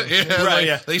still, vet- yeah, right, like,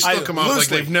 yeah. they still come off like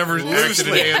loosely- they've never acted a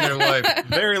loosely. day in their life.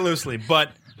 very loosely,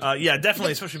 but yeah,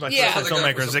 definitely, especially by Yeah. first time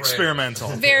Like filmmakers, Sopranos. experimental.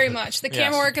 Very much. The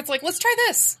camera Yes. work, it's like, let's try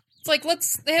this. It's like,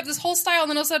 they have this whole style,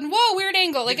 and then all of a sudden, whoa, weird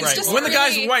angle. Like, it's Right. just When the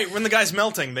really, guy's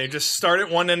melting, they just start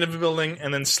at one end of the building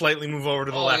and then slightly move over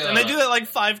to the Oh, left, yeah. and they do that like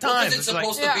 5 Well, 'cause times. it's like,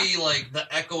 supposed Yeah. to be like the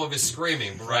echo of his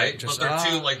screaming, Right, right? just, but they're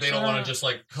too like they don't want to just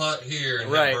like cut here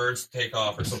and Right. have birds take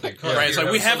off or something. Cut Right, it's here,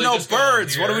 like, we so have they no just go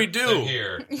birds, what do here we do? and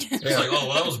Here. It's like, oh,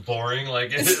 well, that was boring. Like,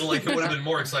 it would have been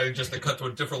more exciting just to cut to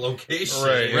a different location.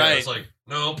 Right, Yeah, right. It's like,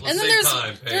 nope. Let's And then save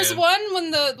time. there's Pan. one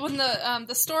when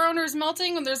the store owner is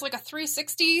melting, when there's like a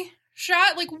 360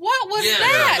 shot. Like, what was Yeah,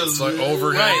 that? yeah, It's like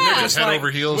overhead, Right, they're head just like- over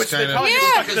heels which they kind of. probably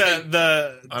Yeah. just stuck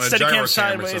the On a Steadicam gyrocam or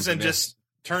sideways something, and yeah. just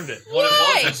turned it. What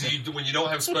Why? it was is when you don't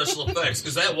have special effects,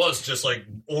 because that was just like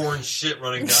orange shit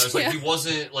running down. It's like Yeah. he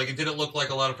wasn't like it didn't look like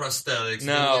a lot of prosthetics. It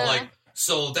No. didn't look Yeah. like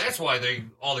so that's why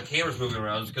all the cameras moving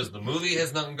around is because the movie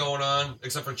has nothing going on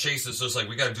except for chases. So it's like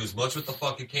we got to do as much with the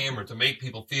fucking camera to make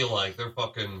people feel like they're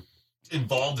fucking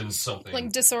involved in something,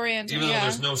 Like disorienting. even though Yeah.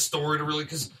 there's no story to really.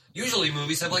 Because usually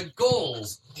movies have like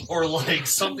goals or like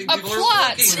something A people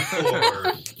plot. are looking for.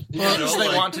 Well, You know, they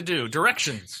like- want to do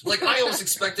directions. like, I almost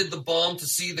expected the bum to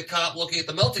see the cop looking at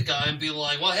the melted guy and be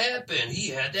like, what happened? He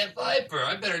had that Viper.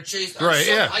 I better chase. Right,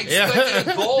 yeah, I yeah.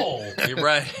 expected a goal. You're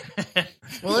right.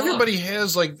 Well, everybody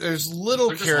has like there's little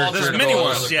They're just characters. offering mini to go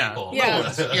ones, other yeah. people.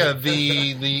 Yeah. Yeah,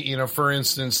 the for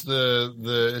instance,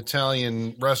 the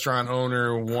Italian restaurant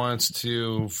owner wants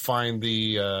to find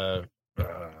the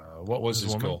what was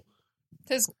his woman? goal?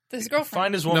 His girlfriend.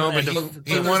 Find his woman. No, but and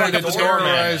he to wanted find to the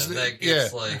terrorize doorman. that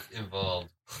gets like involved.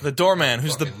 The doorman,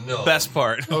 who's the Fucking no. best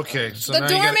part. Okay, so the now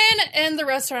you got doorman and the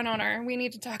restaurant owner. We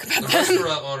need to talk about The them.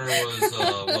 restaurant owner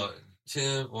was what?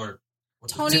 Tim or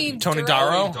what's Tony Tony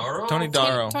Darrow? Darrow? Tony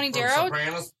Darrow. Tony From Darrow?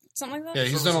 Sopranos? Something like yeah, that?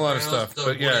 he's From done a lot of Sopranos, stuff,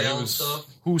 the but yeah, Woody he Allen was. stuff.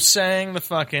 Who sang the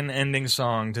fucking ending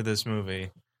song to this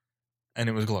movie. And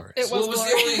it was glorious. It Well, was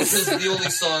it was the only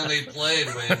song they played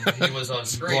when he was on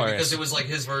screen Glorious. because it was like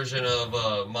his version of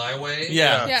My Way.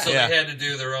 Yeah. Yeah. So Yeah. they had to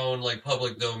do their own like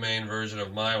public domain version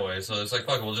of My Way. So it's like,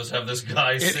 fuck it, we'll just have this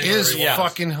guy It sing. is whatever he wants.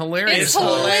 fucking hilarious. It's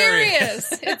hilarious.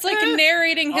 hilarious. It's like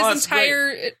narrating his Oh, it's entire.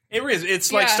 It is.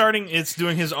 It's like Yeah. it's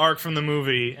doing his arc from the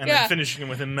movie and Yeah. then finishing it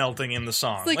with him melting in the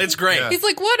song. Like- It's great. Yeah. He's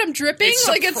like, "What? I'm dripping." It's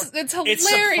Like surpri- it's It's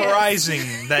hilarious.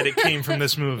 surprising that it came from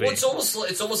this movie. Well, it's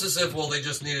almost as if they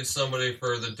just needed somebody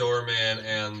for the doorman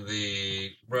and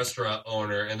the restaurant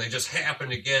owner, and they just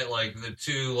happened to get like the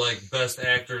two like best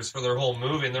actors for their whole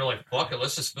movie, and they're like, "Fuck it,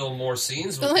 let's just film more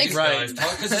scenes with Like- these Right. guys."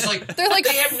 Because it's like They're like,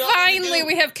 they have nothing to "Finally, do.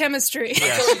 we have chemistry." I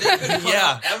tell you, they could cut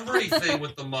Yeah. out everything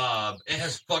with the mob. It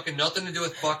has fucking nothing to do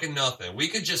with fucking nothing. We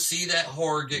could just see that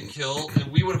whore get killed,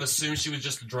 and we would have assumed she was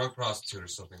just a drunk prostitute or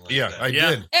something like Yeah, that. I Yeah.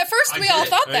 did. At first, I we all did.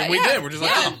 thought that. We yeah. did. We're just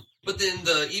like, yeah. But then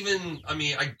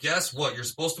I guess what you're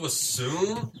supposed to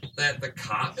assume that the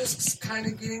cop is kind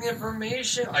of getting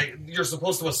information. You're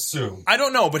supposed to assume. I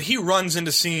don't know, but he runs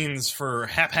into scenes for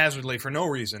haphazardly for no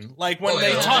reason. Like when Oh,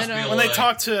 they yeah, talk I know. when they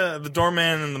talk to the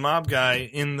doorman and the mob guy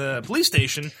in the police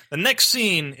station, the next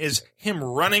scene is him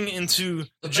running into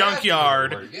the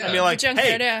junkyard bathroom, yeah. and be like, The junkyard,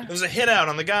 "Hey, yeah. there's a hit out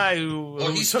on the guy who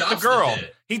he took the stops girl." the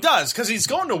hit. He does because he's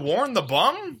going to warn the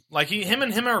bum. Like him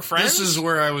and him are friends. This is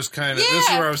where I was kind of. Yeah, this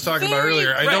is where I was talking about very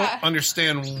earlier. I right. don't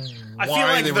understand I feel why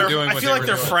like they they're were doing what I feel they like were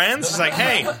they're doing. friends. It's like,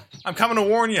 hey, I'm coming to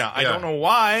warn you. I Yeah. don't know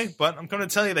why, but I'm coming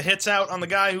to tell you the hit's out on the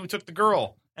guy who took the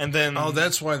girl. And then Oh,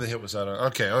 that's why the hit was out of.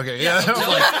 Okay, yeah. I was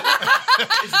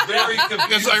like, It's very confusing.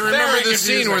 because I remember Very the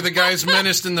scene confusing. where the guy's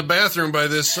menaced in the bathroom by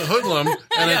this hoodlum,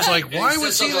 and it's like, And why he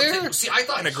was said he something there? about- See, I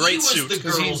thought In a he great was suit, the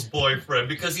 'cause he- girl's boyfriend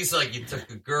because he's like, "You took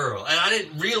a girl," and I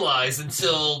didn't realize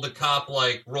until the cop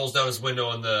like rolls down his window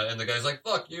and the guy's like,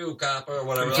 "Fuck you, cop," or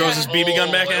whatever. And throws his BB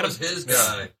gun back that at was him? his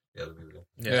guy. Yeah, the BB gun.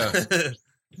 Yeah.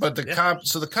 But the cop,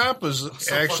 so the cop was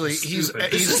So actually fucking he's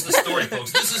stupid. This is the story,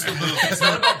 folks. This is the movie. It's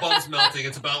not about bombs melting.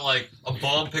 It's about like a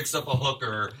bomb picks up a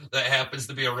hooker that happens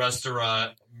to be a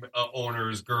restaurant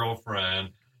owner's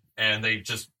girlfriend, and they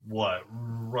just run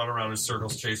around in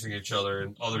circles chasing each other,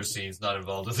 and other scenes not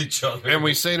involved with each other. and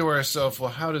we say to ourselves, well,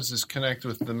 how does this connect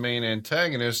with the main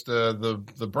antagonist,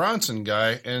 the Bronson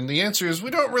guy? And the answer is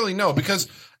we don't really know because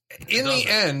in the doesn't.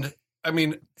 end, I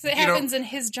mean, 'Cause it happens in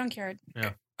his junkyard.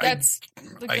 Yeah. That's.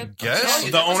 I guess. Yeah.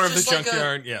 the owner of the Just like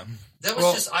junkyard. Yeah. That was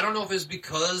Well- just, I don't know if it's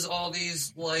because all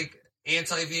these, like,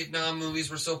 anti-Vietnam movies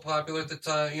were so popular at the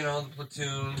time, you know, the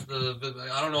platoons,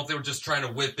 I don't know if they were just trying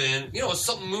to whip in, you know, it's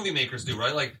something movie makers do,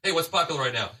 right? Like, hey, what's popular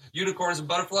right now? Unicorns and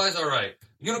butterflies? All right.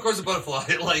 Unicorns and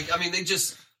butterflies. Like, I mean, they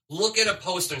just look at a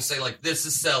poster and say, like, this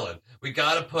is selling. We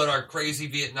got to put our crazy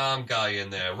Vietnam guy in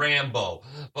there. Rambo.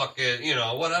 Fucking, you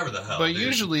know, whatever the hell. But dude.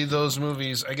 usually those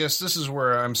movies, I guess this is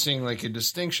where I'm seeing like a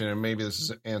distinction, and maybe this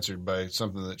is answered by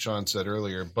something that Sean said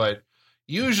earlier. But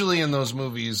usually in those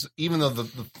movies, even though the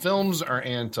films are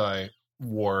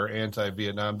anti-war,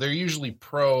 anti-Vietnam, they're usually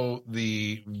pro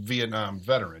the Vietnam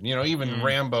veteran. You know, even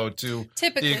Rambo, to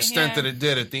Typically, the extent yeah. that it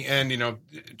did at the end, you know,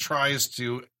 it tries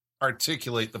to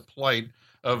articulate the plight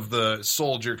of the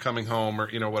soldier coming home, or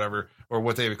you know, whatever, or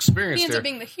what they've He experienced ends there. up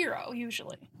being the hero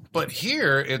usually. But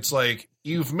here, it's like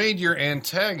you've made your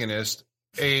antagonist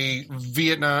a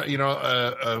Vietnam, you know,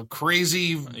 a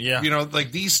crazy, Yeah. you know,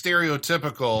 like these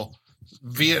stereotypical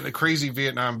crazy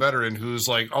Vietnam veteran who's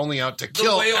like only out to the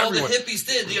kill way all everyone. the hippies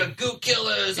did, the goot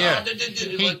killers. Yeah.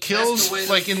 He He kills, the way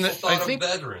like, in the- people I thought of think-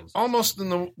 veterans. Almost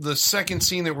in the second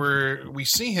scene that we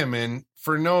see him in,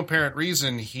 for no apparent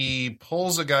reason, he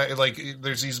pulls a guy, like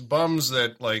there's these bums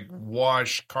that like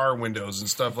wash car windows and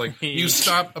stuff. Like you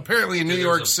stop apparently in New There's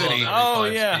York a City. bum every Oh,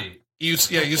 5 yeah. feet. You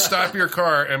stop your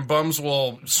car and bums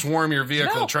will swarm your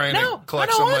vehicle trying to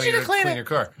collect some money to clean your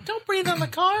car. Don't breathe on the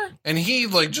car. And he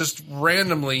like just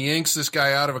randomly yanks this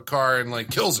guy out of a car and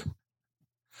like kills him.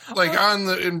 Like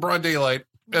in broad daylight,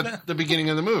 at the beginning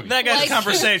of the movie. That guy's Like-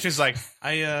 conversation is like,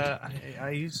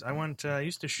 I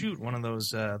used to shoot one of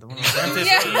those M15s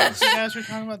Yeah. you guys were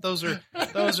talking about. Those are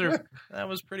that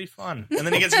was pretty fun. And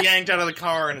then he gets yanked out of the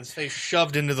car and his face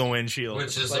shoved into the windshield.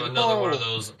 Which is Like, another whoa. one of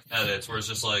those edits where it's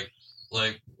just like,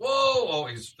 whoa, oh,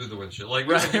 he's through the windshield. Like,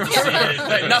 we Right, don't get to see right. anything.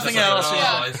 Right, It's nothing just else, Like,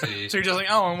 yeah. I see. So you're just like,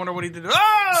 oh, I wonder what he did.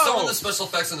 Oh, Some of the special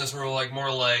effects in this were like more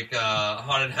like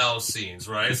haunted house scenes,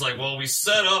 right? It's like, well, we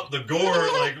set up the gore,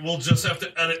 like we'll just have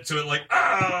to edit to it, like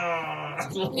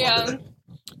Yeah.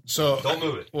 So don't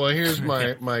move it. Well, here's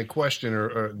my question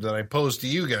or that I posed to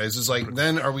you guys is like,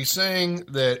 then are we saying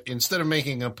that instead of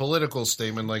making a political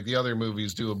statement like the other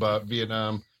movies do about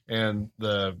Vietnam and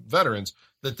the veterans,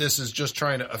 that this is just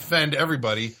trying to offend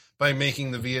everybody by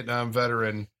making the Vietnam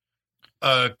veteran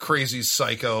a crazy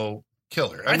psycho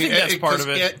killer? I think that's part of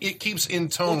it. It keeps in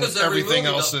tone Because with everything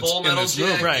else that's Full in Metal this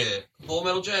Jacket, movie. Right. Full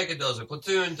Metal Jacket does it.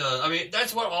 Platoon does. I mean,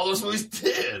 that's what all those movies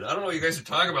did. I don't know what you guys are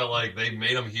talking about. Like they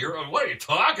made them hero. What are you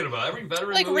talking about? Every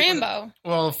veteran Like movie Rambo.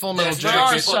 Well, Full Metal That's There are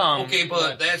Jacket. some, okay, but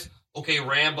but- that's okay.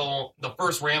 Rambo, the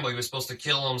first Rambo, he was supposed to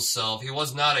kill himself. He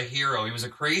was not a hero. He was a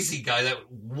crazy guy that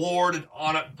warred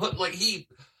on it.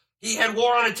 He had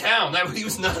war on a town. That he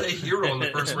was not a hero in the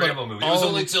first Rambo movie. It was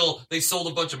only till they sold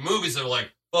a bunch of movies that were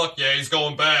like, fuck yeah, he's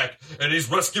going back and he's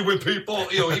rescuing people.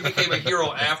 You know, he became a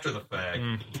hero after the fact.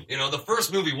 You know, the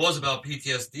first movie was about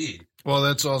PTSD. Well,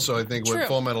 that's also, I think, what True.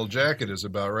 Full Metal Jacket is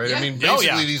about, right? Yeah. I mean, Oh, basically,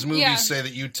 yeah. these movies Yeah. say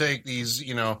that you take these,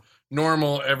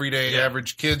 normal, everyday, Yeah.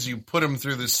 average kids, you put them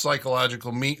through this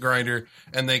psychological meat grinder,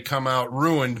 and they come out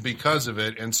ruined because of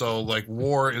it. And so, like,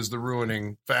 war is the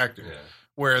ruining factor. Yeah.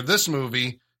 Where this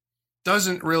movie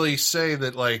doesn't really say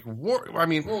that, like, war. I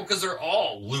mean, Well, because they're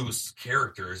all loose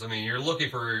characters. I mean, you're looking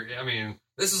for. I mean,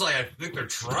 this is like I think they're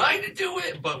trying to do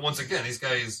it, but once again, these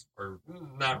guys are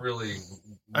not really.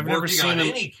 I've never working seen on them,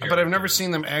 any but I've never character.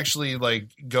 seen them actually like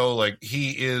go like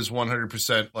he is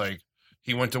 100% like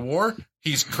he went to war.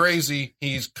 He's crazy.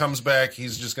 He comes back.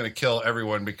 He's just going to kill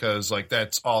everyone because like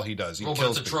that's all he does. He Well, but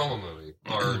kills it's a people. trauma movie,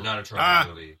 or not a trauma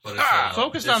movie, but it's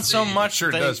Focused it's on so the- much,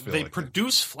 Sure they, does feel they like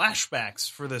produce flashbacks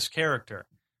for this character.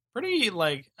 Pretty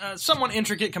like somewhat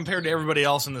intricate compared to everybody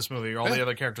else in this movie or all the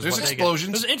other characters. There's what they get.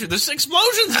 explosions. There's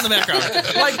explosions in the background.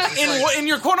 Like in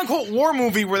your quote unquote war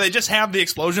movie where they just have the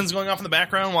explosions going off in the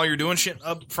background while you're doing shit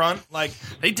up front. Like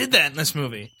they did that in this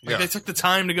movie. Like Yeah. they took the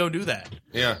time to go do that.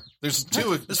 Yeah, there's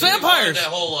two. There's They wanted vampires. That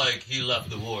whole like he left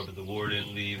the war, but the war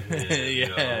didn't leave him. you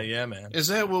know? yeah, man. Is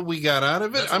that what we got out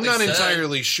of it? That's what I'm they not said.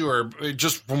 entirely sure.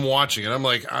 Just from watching it, I'm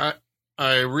like,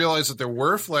 I realized that there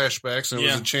were flashbacks, and it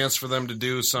was Yeah. a chance for them to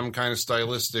do some kind of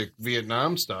stylistic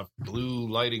Vietnam stuff, blue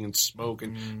lighting and smoke,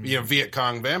 and Viet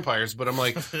Cong vampires. But I'm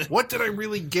like, what did I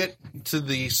really get to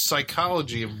the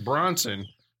psychology of Bronson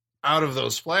out of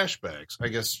those flashbacks? I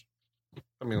guess.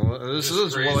 I mean, this Just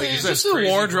is well, like you crazy. said. Just the crazy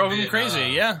war for drove him Vietnam.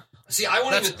 crazy. Yeah. See, I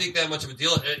wouldn't That's- even think that much of a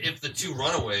deal if the two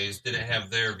runaways didn't have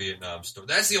their Vietnam story.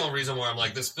 That's the only reason why I'm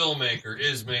like, this filmmaker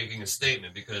is making a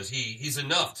statement because he's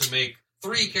enough to make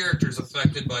 3 characters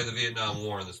affected by the Vietnam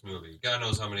War in this movie. God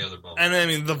knows how many other bums. And I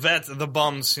mean the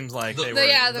bums seems like The- they the- were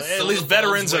yeah, at So least the bums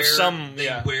veterans of wear- some. They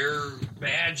Yeah. wear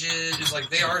badges. It's like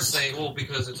they are saying, well,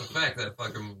 because it's a fact that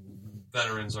fucking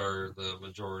veterans are the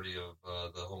majority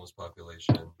of the homeless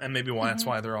population. And maybe that's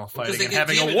why they're all Because fighting they and get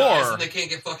having a demonized war. and they can't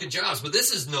get fucking jobs. But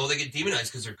this is no, they get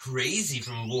demonized because they're crazy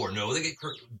from war. No, they get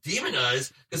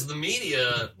demonized because the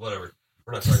media. Whatever.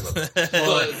 We're not talking about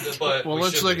that. But Well, we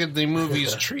let's should look be. at the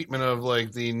movie's treatment of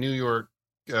like the New York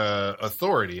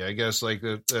authority. I guess like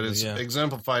that is Yeah.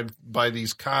 exemplified by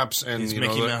these cops and These you know,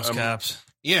 Mickey the, Mouse cops.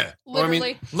 Yeah, well, I Literally.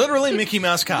 mean, Literally Mickey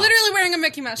Mouse cops. Literally wearing a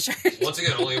Mickey Mouse shirt. Once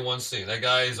again, only in one scene. That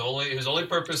guy is his only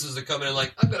purpose is to come in and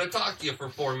like, I'm going to talk to you for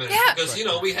 4 minutes Yeah. because you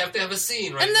know we have to have a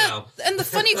scene right And now. the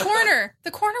funny corner.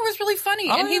 The corner was really funny.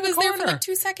 Oh, and he yeah, the was there for corner. like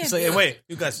 2 seconds. It's like, hey, wait,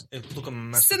 you guys, look at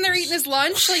my Sitting there eating his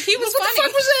lunch. Like he was What funny. the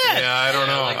fuck was that? yeah, I don't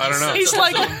know. like, I don't know. He's sets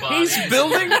up like- his own body, he's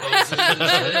building-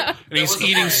 And he's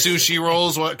eating sushi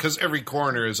rolls because every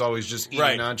corner is always just eating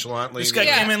Right. nonchalantly. This guy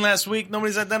Yeah. came in last week.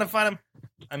 Nobody's identified him.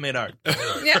 I made art.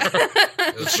 Yeah.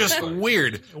 It's just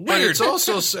weird. But it's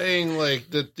also saying like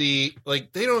that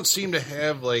they don't seem to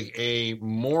have like a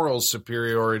moral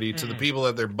superiority to the people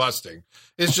that they're busting.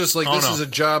 It's just like Oh, this no. is a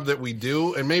job that we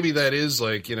do, and maybe that is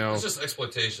like It's just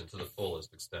exploitation to the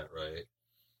fullest extent, right?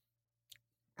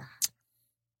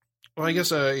 Well, I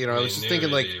guess I was just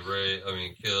thinking like, nudity, right? I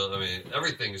mean, kill. I mean,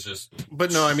 everything is just.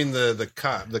 but no, I mean the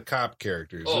cop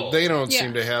characters. Oh. They don't Yeah.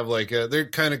 seem to have like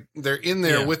they're in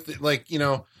there Yeah. with like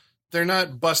they're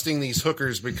not busting these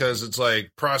hookers because it's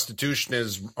like prostitution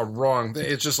is a wrong thing.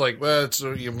 It's just like, well, it's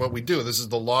what we do. This is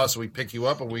the law, so we pick you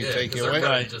up and we take you away.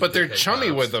 Right. But they're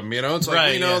chummy with them, you know? It's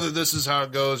like, we know that this is how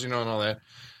it goes, you know, and all that.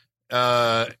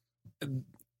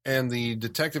 And the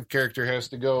detective character has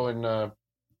to go and,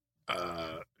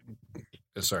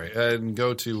 and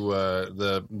go to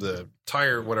the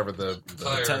tire, whatever the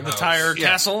tire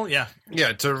castle. Yeah.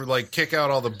 Yeah, to like kick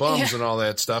out all the bums and all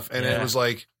that stuff. And it was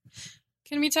like,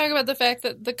 can we talk about the fact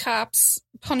that the cops'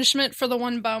 punishment for the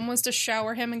one bum was to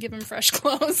shower him and give him fresh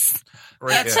clothes?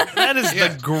 Right, That is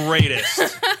the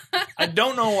greatest. I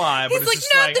don't know why, but He's it's like,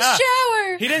 just not like, the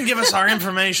shower. he didn't give us our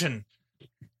information.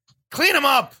 Clean him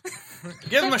up.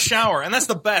 Give him a shower. And that's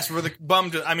the best where the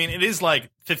bum, it is like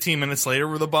 15 minutes later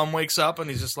where the bum wakes up and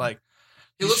he's just like,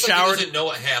 he looks like he doesn't know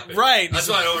what happened. Right. That's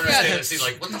why I don't understand. It's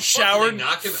like, what the showered, fuck? Did they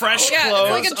knock him fresh out? clothes.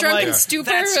 Like a drunken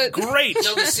stupor. That's great.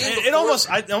 No, the scene It almost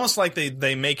like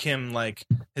they make him like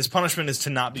his punishment is to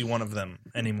not be one of them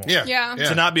anymore. Yeah.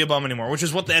 To not be a bum anymore, which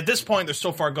is what at this point they're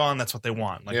so far gone. That's what they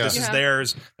want. Like this is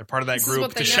theirs. They're part of that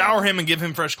group. To shower him and give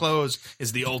him fresh clothes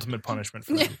is the ultimate punishment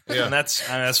for them. Yeah. And that's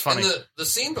funny. And the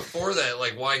scene before that,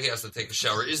 like why he has to take a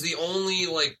shower, is the only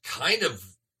like kind of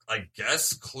I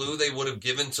guess clue they would have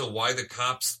given to why the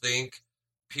cops think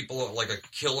people like a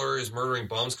killer is murdering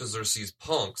bums, because there's these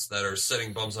punks that are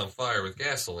setting bums on fire with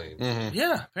gasoline. Mm-hmm.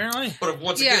 Yeah, apparently. But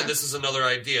once again, this is another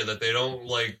idea that they don't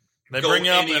like. They bring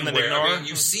up anywhere. and then ignore. I mean,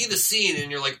 you see the scene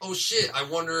and you're like, oh shit, I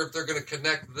wonder if they're going to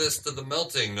connect this to the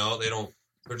melting. No, they don't.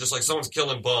 They're just like, someone's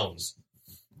killing bums.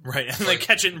 Right, and they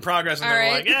catch it in progress and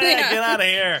they're like, hey, get out of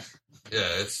here.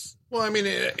 Yeah, it's... Well, I mean,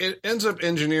 it ends up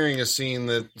engineering a scene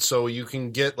that so you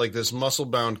can get like this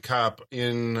muscle-bound cop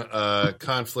in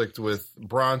conflict with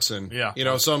Bronson. Yeah. You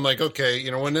know, so I'm like, okay,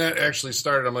 you know, when that actually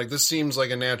started, I'm like, this seems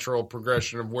like a natural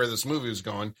progression of where this movie was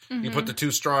going. Mm-hmm. You put the two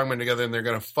strongmen together and they're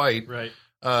going to fight. Right.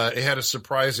 It had a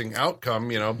surprising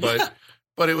outcome, you know, but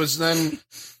but it was then,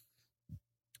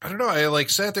 I don't know, I like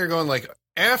sat there going like,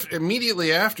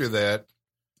 immediately after that,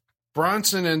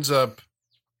 Bronson ends up,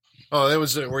 that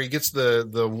was where he gets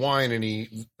the wine and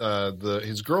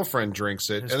his girlfriend drinks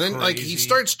it. And then like he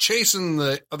starts chasing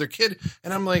the other kid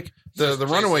and I'm like, the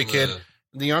runaway kid,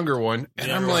 the younger one.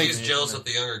 And I'm like, he's jealous that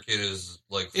the younger kid is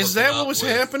like, is that what was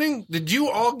happening? Did you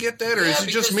all get that? Or is it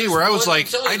just me where I was like,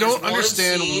 I don't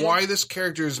understand why this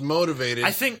character is motivated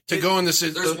to go in this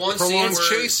prolonged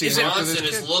chase scene. Bronson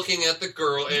is looking at the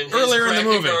girl and his earlier in the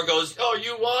movie girl goes, oh,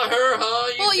 you want her,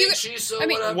 huh? You think she's so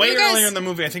whatever? Way earlier in the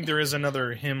movie, I think there is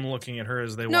another him looking at her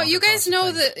as they walk. No, you guys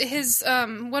know that his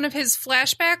one of his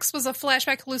flashbacks was a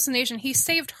flashback hallucination. He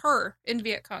saved her in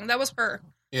Viet Cong. That was her.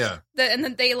 Yeah. And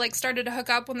then they like started to hook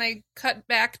up when they cut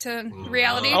back to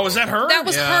reality. Oh, was that her? That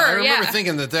was her. I remember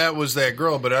thinking that was that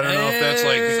girl, but I don't know if that's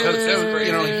like because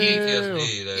you know it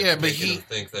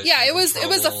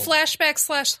was a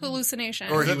flashback / hallucination.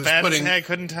 Or he was putting I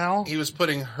couldn't tell. He was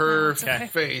putting her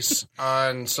face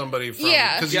on somebody from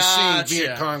because he's Gotcha. seen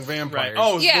Viet Cong vampires. Right.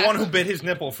 Oh, the one who bit his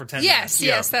nipple for 10 minutes.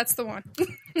 Yes, that's the one.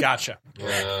 Gotcha.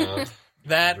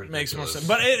 That makes more sense.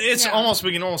 But it's almost,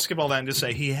 we can almost skip all that and just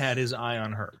say he had his eye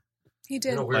on her. He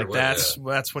did. Like that's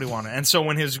what he wanted. And so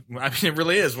when it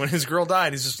really is, when his girl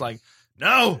died, he's just like,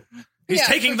 no, he's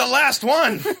taking the last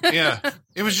one. Yeah.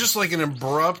 It was just like an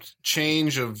abrupt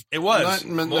change of, it was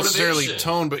not necessarily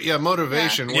tone, but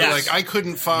motivation. Where like I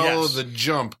couldn't follow the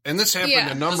jump. And this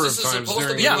happened a number of times during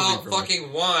the movie. About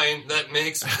fucking wine that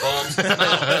makes bums melt.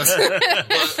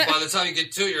 But by the time you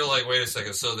get to it, you're like, wait a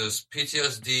second. So this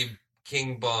PTSD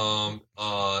King Bum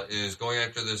is going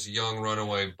after this young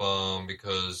runaway bum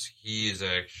because he is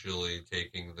actually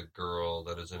taking the girl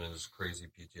that is in his crazy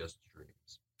PTSD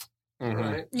dreams. Mm-hmm.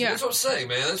 Right? Yeah. That's what I'm saying,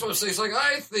 man. That's what I'm saying. It's like,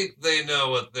 I think they know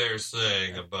what they're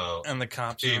saying about and the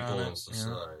cops people in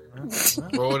society. Yeah.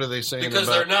 Well, what are they saying because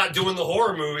they're not doing the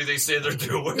horror movie they say they're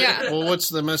doing. Yeah. Well, what's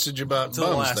the message about bums the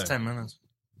last then? 10 minutes.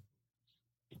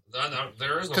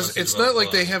 There is no because it's not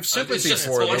like they have sympathy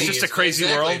for them. It's just a crazy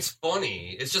world. It's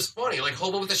funny. It's just funny, like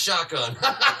Hobo with a shotgun.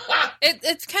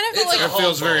 It's kind of felt like it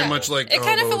feels very much like it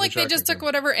kind of felt like they just took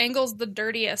whatever angle's the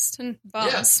dirtiest and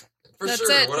bums. For That's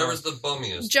sure, it. Whatever's the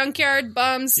bummiest. Junkyard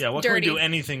bums. Yeah, what dirty. can we do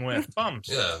anything with? Bums.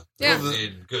 Yeah. Yeah. We don't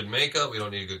need good makeup. We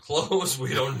don't need good clothes.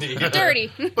 We don't need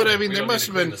dirty. But I mean, there must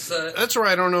have been. That's where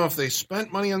I don't know if they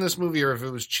spent money on this movie or if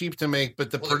it was cheap to make. But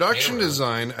the production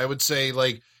design, I would say,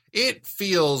 like it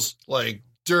feels like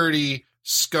dirty,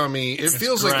 scummy. It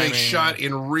feels like they shot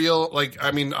in real. Like I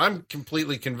mean, I'm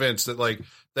completely convinced that like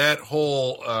that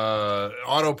whole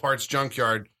auto parts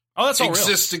junkyard Oh, that's all real.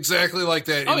 exists exactly like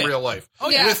that Oh, in yeah. real life. Oh,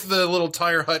 yeah. With the little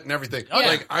tire hut and everything. Oh, yeah.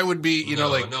 Like, I would be,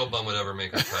 no bum would ever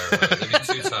make a tire ride. They'd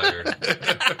be too tired.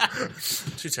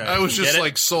 Too tired. I was just Get it?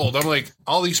 like sold. I'm like,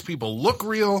 all these people look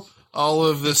real. All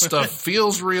of this stuff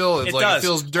feels real. It's It like does. it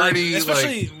feels dirty. Like,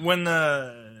 especially when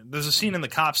there's a scene in the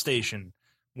cop station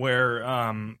where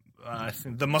I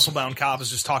think the muscle-bound cop is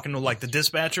just talking to like the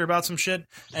dispatcher about some shit,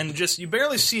 and just you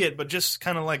barely see it, but just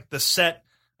kind of like the set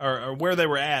or where they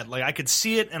were at. Like I could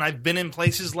see it, and I've been in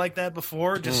places like that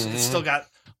before. Just it's still got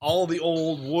all the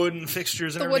old wooden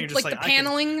fixtures and The everything. wood, You're just like the I can-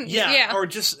 paneling. yeah, or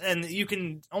just and you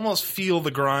can almost feel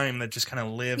the grime that just kind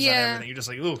of lives on Yeah. everything. You're just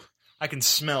like, ooh, I can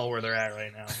smell where they're at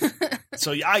right now.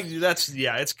 So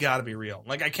it's got to be real.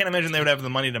 Like I can't imagine they would have the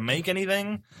money to make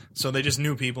anything, so they just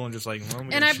knew people and just like. Well,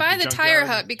 And I buy the tire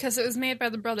hut because it was made by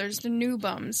the brothers, the New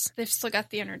Bums. They've still got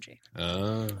the energy.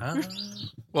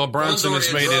 Well, Bronson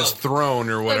has made his throne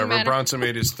or whatever. matter. Bronson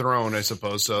made his throne, I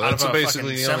suppose. So Out of that's a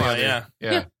basically the fucking only semi, other.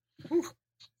 yeah.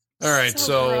 All right, So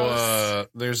so gross.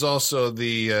 there's also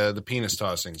the penis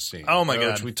tossing scene. Oh, my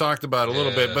God. which we talked about a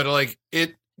little Yeah. bit, but like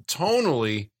it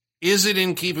tonally, is it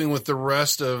in keeping with the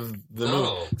rest of the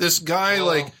No. movie? This guy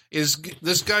No.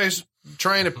 this guy's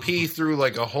trying to pee through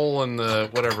like a hole in the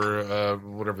whatever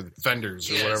the fenders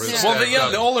or Yes. whatever. Yeah.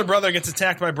 Well, the older brother gets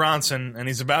attacked by Bronson, and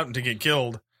he's about to get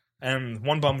killed, and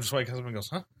one bum just wakes up and goes,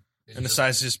 "Huh?" And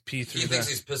decides to just pee through He thinks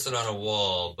that. he's pissing on a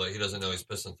wall, but he doesn't know he's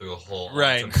pissing through a hole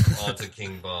Right. onto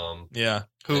King Bum. Yeah.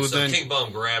 Who And so then King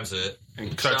Bum grabs it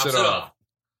and cuts chops it off.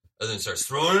 and then starts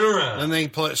throwing it around. Then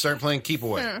they start playing keep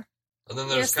away. Huh. And then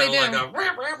there's Yes, they kind of do. like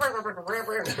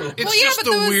It's a. Well, yeah, just but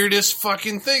the there was- weirdest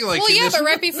fucking thing. Like, Well, yeah, this- but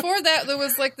right before that, there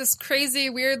was like this crazy,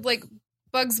 weird, like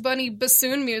Bugs Bunny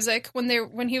bassoon music when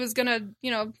he was gonna,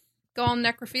 go all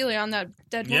necrophilia on that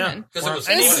dead Yeah. woman. Because it was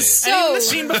And This funny. is And so even the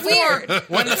scene before, weird.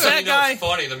 when the That's how fat you know guy, it's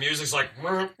funny. The music's like.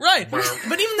 right?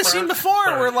 But even the scene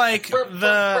before, where like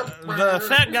the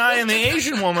fat guy and the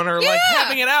Asian woman are like Yeah.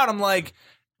 having it out, I'm like,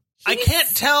 I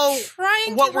can't tell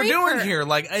Trying what to we're rape doing her. here.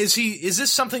 Like, is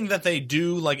this something that they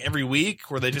do like every week,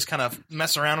 where they just kind of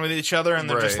mess around with each other and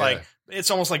they're Right, just yeah. like. It's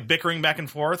almost like bickering back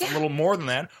and forth, Yeah. a little more than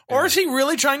that. Or is he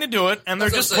really trying to do it, and they're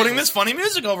That's just what I'm putting saying. this funny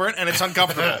music over it, and it's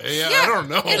uncomfortable? yeah, Yeah. I don't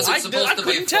know. It's- Is I it supposed to be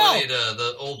couldn't funny to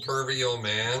the old pervy old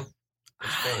man?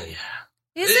 It's funny.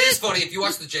 Is It it? is funny. If you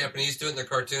watch the Japanese do it in their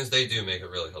cartoons, they do make it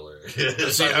really hilarious.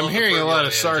 See, I I'm love the hearing a pervy lot old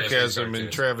of man Japanese sarcasm in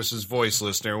cartoons. Travis's voice,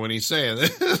 listener, when he's saying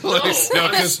it.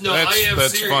 No, I am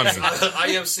that's serious. funny. I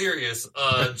am serious.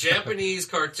 Japanese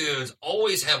cartoons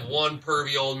always have one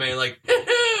pervy old man, like,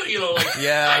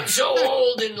 Yeah. I'm so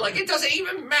old and like it doesn't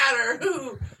even matter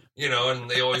who, and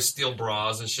they always steal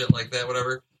bras and shit like that,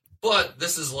 whatever. But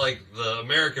this is like the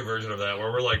American version of that,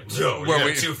 where we're like, no, Where you're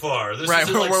we- too far. This right, is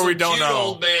like where some we don't cute know.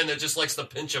 old man that just likes to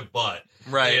pinch a butt.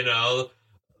 Right.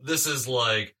 This is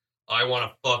like, I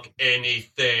want to fuck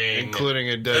anything, Including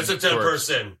a dead That's a dead corpse.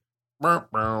 person.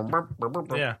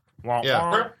 Yeah.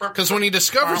 Yeah. Because when he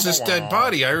discovers this dead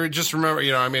body, I just remember,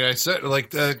 I said, like,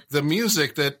 the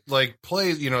music that, like,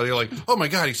 plays, you're like, oh my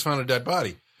God, he's found a dead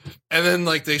body. And then,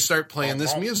 like, they start playing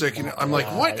this music, and I'm like,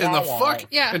 what in the fuck?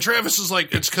 Yeah. And Travis is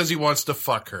like, it's because he wants to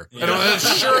fuck her. And I'm like,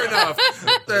 sure enough,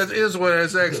 that is what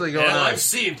is actually going Yeah, on. I've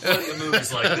seen plenty of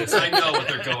movies like this. I know what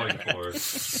they're going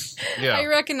for. Yeah. I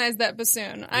recognize that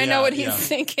bassoon. I Yeah, know what he's yeah.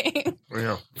 thinking.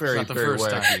 Very, not the very first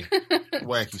time.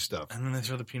 wacky stuff. And then they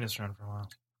throw the penis around for a while.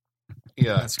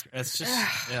 Yeah. It's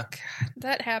just, yeah.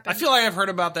 That happened. I feel like I've heard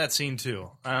about that scene too,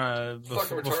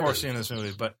 before retarded. seeing this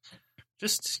movie, but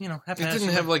just, It didn't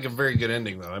have, like, a very good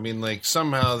ending, though. I mean, like,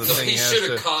 somehow the So thing he has should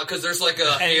to... have caught, because there's like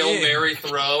a Hey, Hail yeah. Mary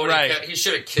throw, and Right. he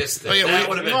should have kissed it. Oh, yeah, that we-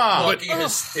 would have been but- fucking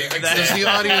hysterical. That- Does the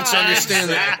audience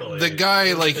understand that Exactly. the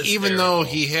guy, like, It's even though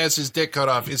hysterical. he has his dick cut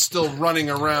off, is still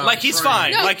running around. like he's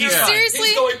trying- fine. No, like he's fine. seriously.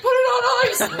 He's going, put it on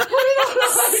ice! Put it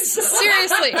on ice!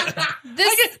 Seriously,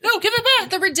 No, give it back.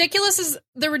 the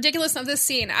ridiculous of this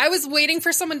scene. I was waiting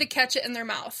for someone to catch it in their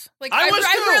mouth. Like I I was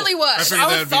too. really I was. figured I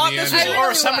that would would be thought the this end was, of it. I or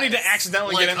really somebody was. to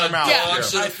accidentally Like get in their a mouth. dog Yeah.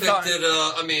 should have picked it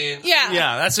up. I mean, Yeah.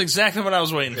 Yeah, that's exactly what I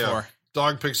was waiting Yeah. for.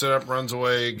 Dog picks it up, runs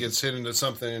away, gets hit into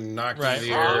something, and knocked Right. into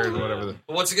the air, and whatever.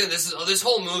 But once again, this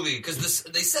whole movie, because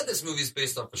they said this movie is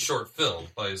based off a short film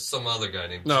by some other guy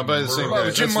named No, by the same Murrow.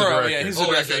 guy. Jim That's the Morrow, director. yeah, he's Oh,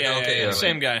 the that's director. it. Yeah, Okay, yeah, yeah.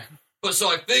 same guy. But so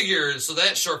I figured, so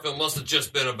that short film must have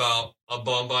just been about a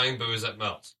bum buying booze at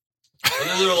Mel's. And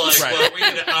then they're like, Right. well, we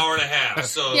need an hour and a half,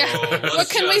 so Yeah. let's What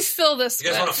can we just- fill this You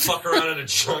guys want to with? fuck around in a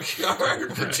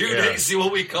junkyard for 2 Yeah. days, see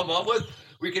what we come up with?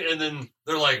 We can, and then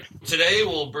they're like, today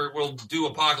we'll do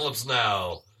Apocalypse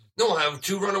Now. Then we'll have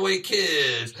 2 runaway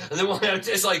kids, and then we'll have,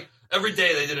 it's like every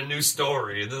day they did a new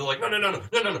story, and they're like, no,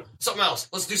 something else.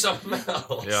 Let's do something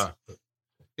else. Yeah.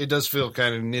 it does feel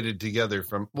kind of knitted together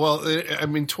from,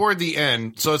 toward the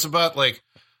end. So it's about like,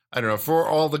 I don't know, for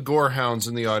all the gore hounds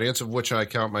in the audience, of which I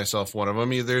count myself one of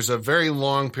them, there's a very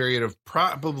long period of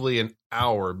probably an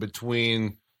hour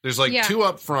between, there's like two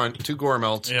up front, 2 gore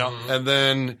melts, and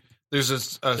then there's a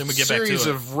series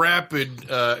of rapid,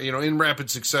 in rapid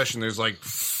succession, there's like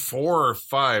 4 or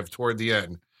 5 toward the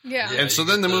end. Yeah. And so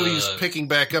then the movie's picking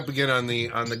back up again on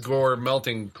the gore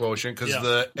melting quotient, because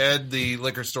the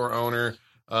liquor store owner,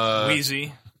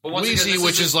 Wheezy,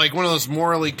 which is like one of those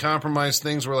morally compromised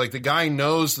things where like the guy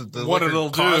knows that the liquor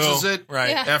causes it,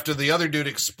 right? After the other dude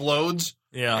explodes,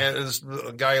 and this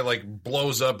guy like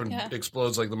blows up and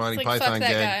explodes like the Monty Python fuck that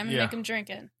gag. guy. I'm gonna make him drink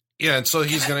it. Yeah, and so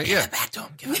he's gonna back to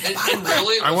him.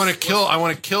 Really, I want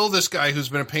to kill this guy who's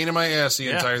been a pain in my ass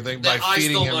the entire thing by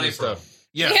feeding him this stuff.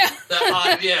 Yeah.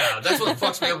 That's what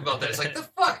fucks me up about that. It's like, the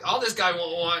fuck, all this guy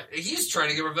won't want. He's trying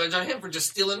to get revenge on him for just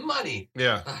stealing money.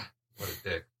 Yeah. What a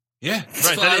dick. Yeah,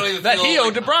 right. That he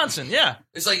owed to Bronson. Yeah,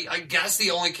 it's like, I guess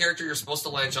the only character you're supposed to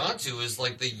latch onto is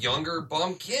like the younger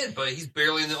bum kid, but he's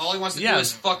barely in the. All he wants to do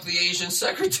is fuck the Asian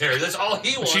secretary. That's all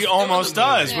he wants. She almost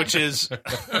does, which is.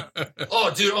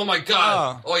 Oh, dude! Oh my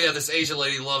god! Oh yeah, this Asian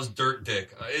lady loves dirt dick.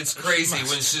 It's crazy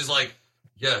when she's like,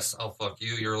 "Yes, I'll fuck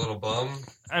you. You're a little bum."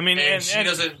 I mean, and she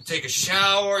doesn't take a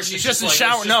shower. She's just like,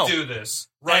 shower. Let's just do this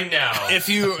right now. If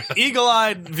you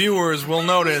eagle-eyed viewers will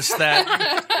notice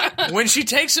that when she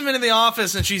takes him into the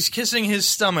office and she's kissing his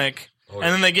stomach, and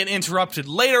then they get interrupted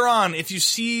later on, if you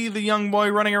see the young boy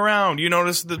running around, you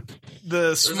notice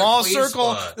the small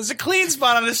circle. There's a clean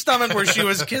spot on his stomach where she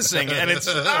was kissing, and it's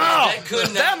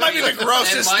that might be the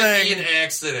grossest thing. That might be an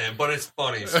accident, but it's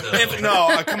funny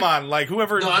still. Come on, like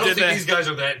whoever did that. I don't think these guys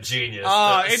are that genius.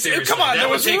 Come on, that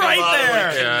was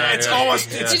right there. It's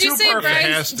almost. It's Did you say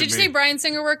Brian? Did you say Bryan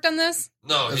Singer worked on this?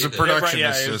 No, as a production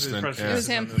assistant. It was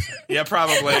him. Yeah,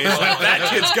 probably. That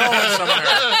kid's going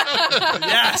somewhere.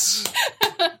 Yes.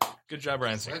 Good job,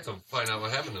 Bryan Singer. I have to find out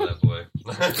what happened to that boy.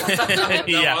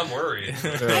 Now I'm worried.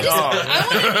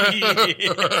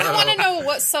 I want to know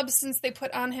what substance they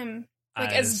put on him,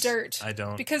 as dirt. I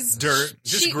don't. Because dirt,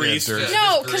 just grease.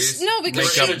 No, because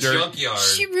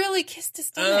she really kissed his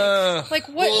stomach. Like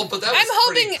what? Well, but that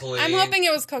was I'm hoping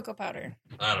it was cocoa powder.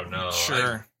 I don't know.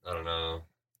 Sure. I don't know.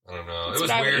 It was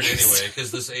weird anyway,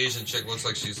 because this Asian chick looks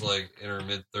like she's like in her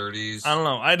mid-30s. I don't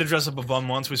know. I had to dress up a bum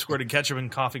once. We squirted ketchup and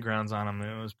coffee grounds on him.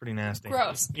 It was pretty nasty.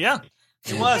 Gross. Yeah,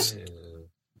 it was.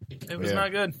 It was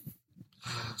not good.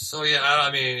 So,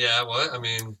 what?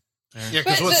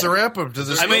 Because what's the wrap-up to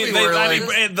this movie?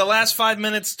 The last 5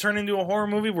 minutes turn into a horror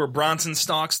movie where Bronson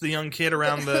stalks the young kid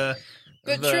around the...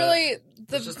 But truly,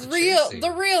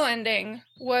 the real ending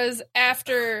was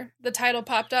after the title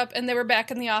popped up and they were back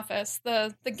in the office.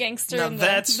 The gangster and the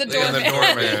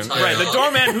doorman. Right, the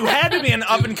doorman who had to be an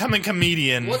up and coming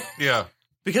comedian. What? Yeah.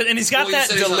 Because he's got that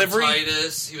delivery.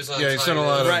 He was on Titus. He's done a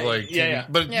lot of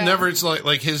but never. It's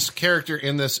like his character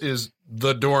in this is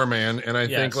the doorman, and I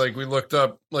think like we looked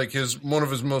up like one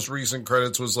of his most recent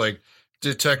credits was like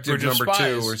Detective Bridge number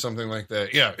 2 or something like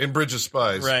that. Yeah, in Bridge of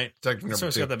Spies. Right. Detective number 2.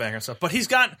 He's got that background stuff. But he's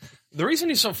got... The reason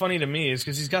he's so funny to me is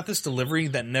because he's got this delivery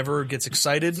that never gets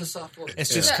excited.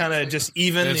 It's just kind of just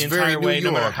even the entire way,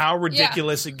 no matter how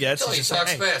ridiculous it gets. He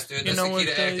talks fast, dude. That's the key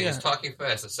to acting. He's talking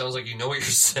fast. It sounds like you know what you're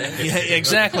saying. Yeah,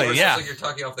 exactly. It sounds like you're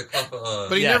talking off the cuff.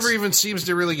 But he never even seems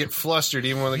to really get flustered,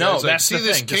 even when the guy's like, see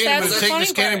this candy, take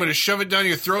this candy, but shove it down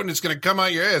your throat and it's going to come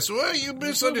out your ass. Well, you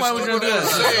misunderstood what I was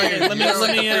saying.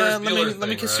 Let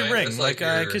me kiss your ring. Like,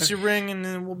 kiss your ring and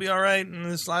then we'll be all right.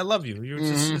 And I love you.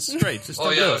 It's straight. Just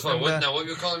don't do it. Now, what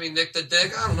you're calling me Nick the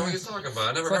Dick? I don't know what you're talking about.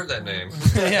 I never heard that name.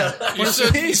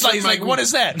 He's like, what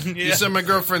is that? You said my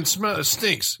girlfriend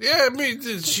stinks. Yeah,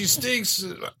 she stinks.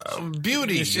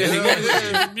 Beauty.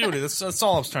 Beauty. That's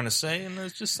all I was trying to say. And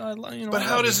it's just, But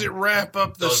how does it wrap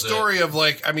up the story of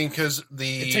like? I mean, because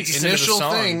the initial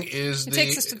thing is it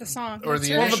takes us to the song. Or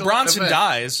the Bronson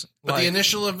dies. But the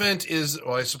initial event is,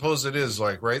 well, I suppose it is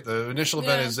like, right? The initial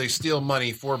event is they steal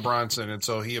money for Bronson, and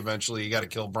so you got to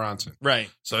kill Bronson.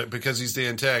 Right. So because he's the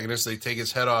antagonist, they take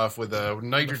his head off with a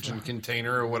nitrogen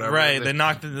container or whatever. Right. They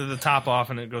knock the top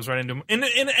off, and it goes right into him. And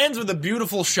it ends with a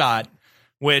beautiful shot,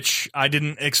 which I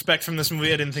didn't expect from this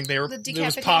movie. I didn't think it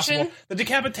was possible. The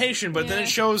decapitation, but then it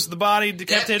shows the body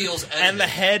decapitated and the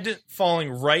head falling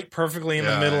right perfectly in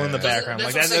the middle in the background.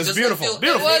 Like that's beautiful.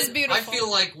 Beautiful. It was beautiful. I feel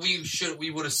like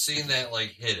we would have seen that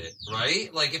like hit it,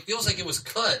 right? Like it feels like it was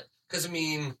cut because I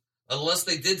mean, Unless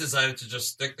they did design it to just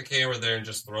stick the camera there and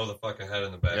just throw the fucking head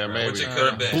in the background, maybe. which it could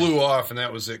have been. Blew off, and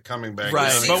that was it coming back.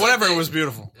 Right, seems but whatever, like it was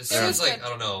beautiful. It seems was like, good. I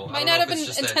don't know. Might not have been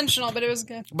intentional, but it was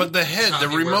good. But the head, the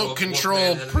Choppy remote werewolf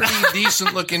control, man. pretty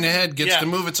decent looking head gets to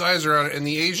move its eyes around it, and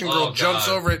the Asian girl Oh, jumps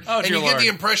God. over it, Oh, and dear you get Lord. the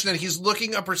impression that he's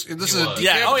looking up her. This is was. a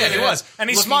Yeah, oh yeah, he decapitated was. And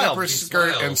he looking smiled. up her He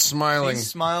skirt smiled. and smiling. He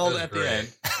smiled It was at the great. end.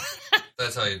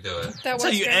 That's how you do it. That That's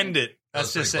was how you good. end it.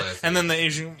 That's That's just it. pretty classy. And then the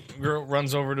Asian girl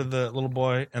runs over to the little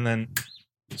boy, and then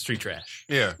street trash.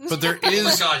 Yeah, but there Oh my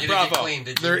is God, you didn't get Bravo. clean,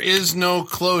 did you? there is no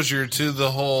closure to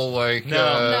the whole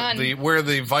None. the where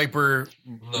the Viper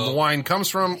No. wine comes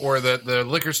from, or that the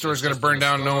liquor store is going to burn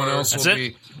down. No one else That's will it?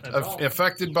 be That's all.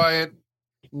 affected by it.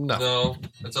 No. No,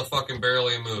 it's a fucking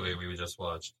barely a movie we just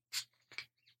watched.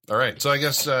 All right. So I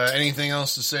guess anything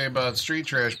else to say about Street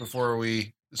Trash before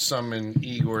we summon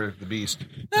Igor the Beast to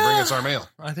bring us our mail?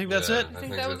 I think that's Yeah, it. I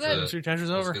think that was that's it. Street trash is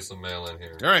Let's over. get some mail in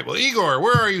here. All right. Well, Igor,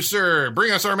 where are you, sir?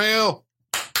 Bring us our mail.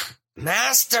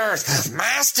 Masters,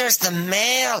 the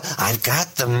mail. I've got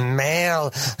the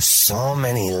mail. So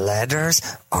many letters.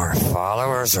 Our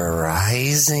followers are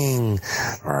rising.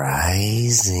 All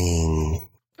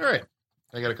right.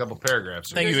 I got a couple paragraphs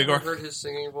here. Thank you, guys ever Igor. heard his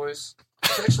singing voice?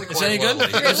 It's actually Is quite any good?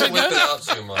 lovely. He Is doesn't it whip good? it out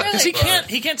too much. Really? Because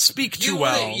he can't speak too You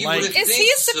well. would've- you Like, would've- Is he a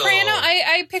think soprano? so.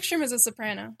 I picture him as a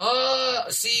soprano.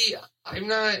 See, I'm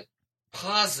not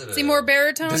positive. Is he more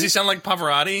baritone? does he sound like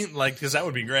Pavarotti? Like, because that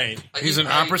would be great. He's an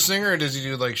opera singer, or does he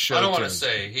do like show I don't want to tunes?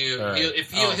 say. He'll right.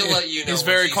 he'll let you know. He's when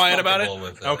very quiet about it?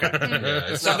 comfortable with Okay.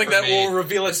 Yeah, it's Something not that for me. will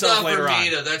reveal It's itself not later for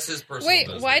me on. to- That's his personal Wait,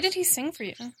 business. why did he sing for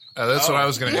you? That's what I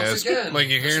was going to Once ask. again, Like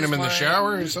you're this hearing him is in the why-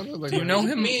 shower or something? Like Do you know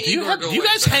him? Me and Do you, Igor have, go do you way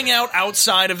guys back. hang out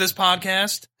outside of this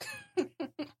podcast?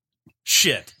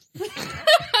 Shit.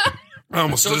 I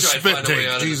almost Told did a you I'd spit find a way take.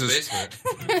 out of this Jesus.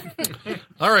 basement.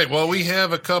 All right. Well, we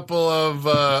have a couple of,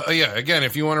 again,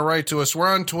 if you want to write to us, we're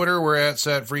on Twitter. We're at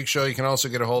Sat Freak Show. You can also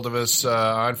get a hold of us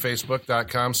on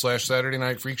Facebook.com/Saturday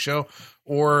Night Freak Show,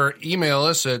 or email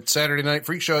us at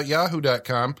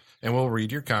SaturdayNightFreakShow@yahoo.com, and we'll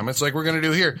read your comments like we're going to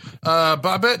do here.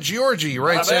 Babette Georgie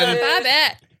writes in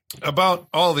Babette. about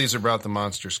all these are about the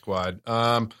Monster Squad.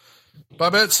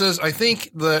 Babette says, I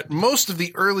think that most of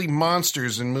the early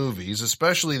monsters in movies,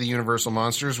 especially the Universal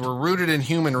monsters, were rooted in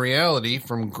human reality,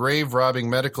 from grave-robbing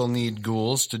medical need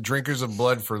ghouls to drinkers of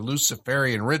blood for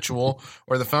Luciferian ritual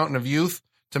or the Fountain of Youth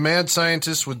to mad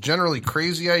scientists with generally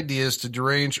crazy ideas to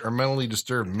derange or mentally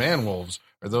disturbed man-wolves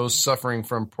or those suffering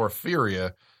from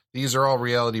porphyria. These are all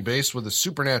reality-based with a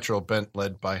supernatural bent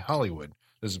led by Hollywood.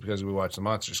 This is because we watched the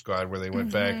Monster Squad, where they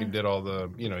went back and did all the,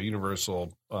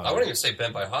 Universal. I wouldn't even say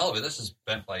bent by Hollywood. This is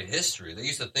bent by history. They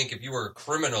used to think if you were a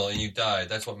criminal and you died,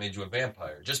 that's what made you a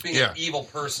vampire. Just being an evil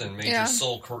person made your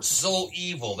soul so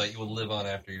evil that you would live on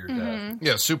after your death.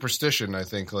 Yeah, superstition, I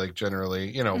think, like,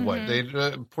 generally, what, they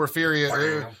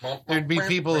porphyria, there'd be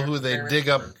people who they dig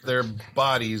up their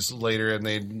bodies later and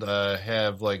they'd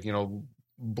have, like,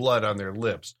 blood on their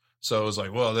lips. So it was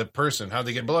like, well, that person, how'd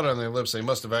they get blood on their lips? They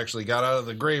must have actually got out of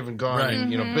the grave and gone Right. and,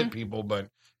 bit people, but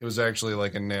it was actually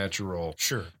like a natural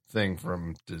Sure. thing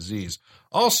from disease.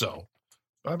 Also,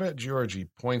 Babette Georgie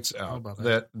points out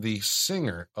that the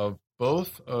singer of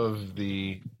both of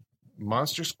the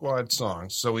Monster Squad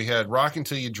songs, so we had Rock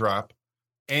Until You Drop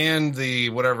and the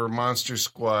whatever Monster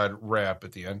Squad rap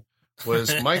at the end,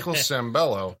 was Michael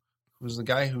Sambello, who's the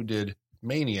guy who did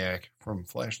Maniac from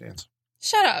Flashdance.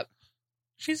 Shut up.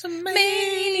 She's a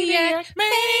Maniac.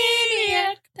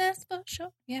 That's for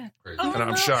sure. Yeah. Crazy. And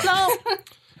I'm shocked.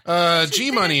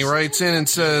 G-Money writes in and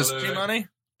says, G-Money?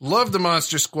 love the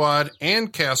Monster Squad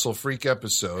and Castle Freak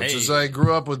episodes, Hey. as I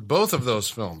grew up with both of those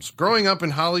films. Growing up in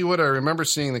Hollywood, I remember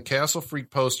seeing the Castle Freak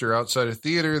poster outside a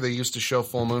theater they used to show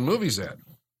full moon movies at.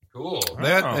 Cool.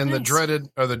 That Oh. and the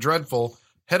dreadful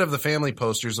Head of the Family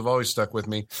posters have always stuck with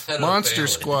me. Head of the Monster Family.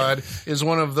 Squad is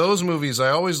one of those movies I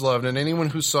always loved, and anyone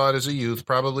who saw it as a youth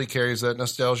probably carries that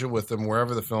nostalgia with them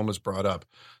wherever the film is brought up.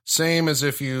 Same as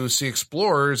if you see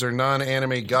Explorers or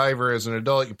non-anime Guyver as an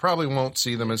adult, you probably won't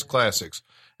see them as classics.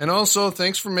 And also,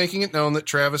 thanks for making it known that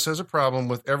Travis has a problem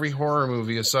with every horror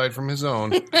movie aside from his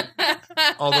own.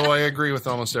 Although I agree with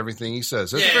almost everything he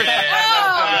says. It's very,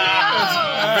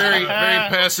 very, very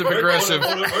passive aggressive.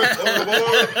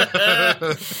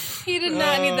 He did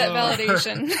not need that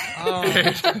validation.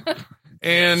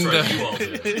 And That's right, you all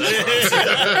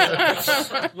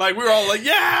did. Like, we were all like,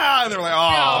 yeah! And they're like,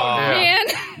 oh.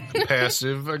 Man.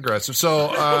 passive aggressive. So,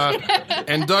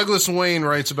 and Douglas Wayne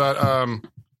writes about, all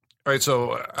right,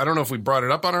 so I don't know if we brought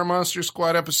it up on our Monster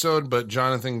Squad episode, but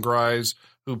Jonathan Grise,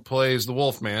 who plays the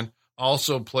Wolfman,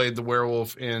 also played the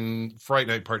werewolf in Fright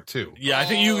Night Part 2. Yeah, I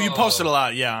think you posted a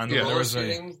lot. Yeah, on Yeah. there was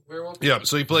werewolf? Yeah,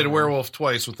 so he played a werewolf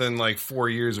twice within like 4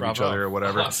 years of each Bravo. other or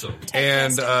whatever. Awesome.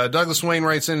 And Douglas Wayne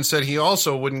writes in and said he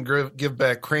also wouldn't give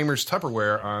back Kramer's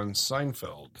Tupperware on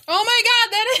Seinfeld. Oh my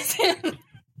God, that is him.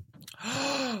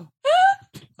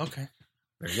 Okay.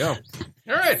 There you go.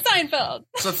 All right. Seinfeld.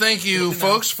 So thank you,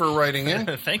 folks, for writing in.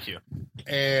 Thank you.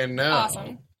 And now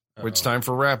Awesome. it's time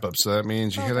for wrap up. So that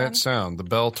means you hear Well that done. sound. The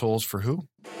bell tolls for who?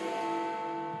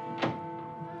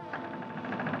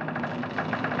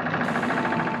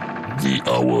 The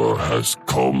hour has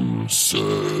come,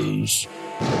 sirs.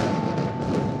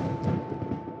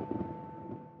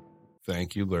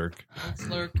 Thank you, Lurk. Let's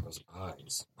lurk those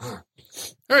eyes. All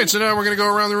right, so now we're going to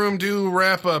go around the room, do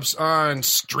wrap ups on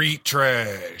Street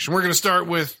Trash. And we're going to start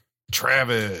with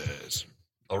Travis.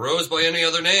 A Rose by Any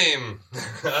Other Name.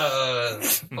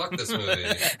 Fuck this movie.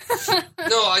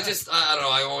 No, I don't know.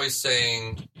 I'm always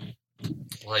saying,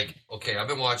 like, okay, I've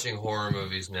been watching horror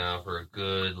movies now for a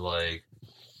good, like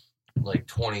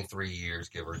 23 years,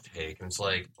 give or take. And it's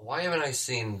like, why haven't I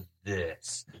seen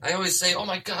this? I always say, oh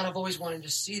my God, I've always wanted to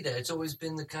see that. It's always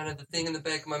been the kind of the thing in the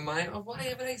back of my mind. Oh, why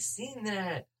haven't I seen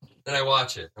that? Then I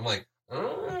watch it. I'm like,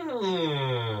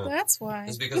 oh. That's why.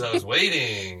 It's because I was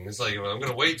waiting. It's like, well, I'm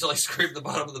going to wait until I scrape the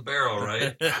bottom of the barrel,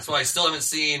 right? That's why I still haven't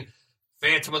seen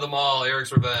Phantom of the Mall,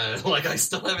 Eric's Revenge. Like, I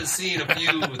still haven't seen a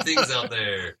few things out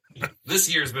there.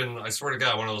 This year's been, I swear to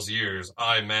God, one of those years.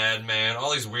 Madman,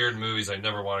 all these weird movies I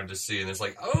never wanted to see. And it's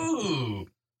like, oh,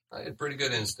 I had pretty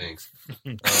good instincts.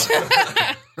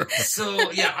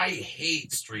 So, yeah, I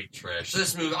hate Street Trash.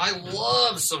 This movie, I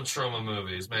love some trauma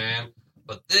movies, man.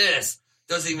 But this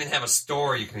doesn't even have a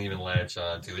story you can even latch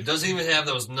on to. It doesn't even have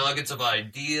those nuggets of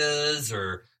ideas,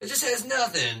 or it just has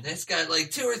nothing. It's got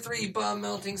like 2 or 3 bomb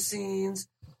melting scenes.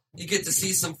 You get to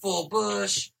see some full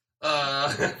bush.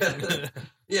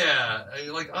 Yeah,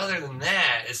 like other than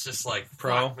that, it's just like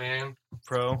fuck, man.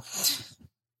 Pro.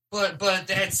 But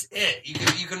that's it.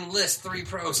 You can list 3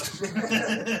 pros.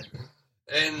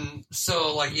 And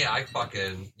so like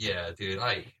dude,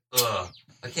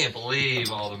 I can't believe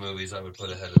all the movies I would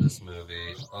put ahead of this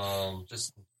movie.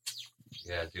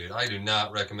 Dude, I do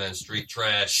not recommend Street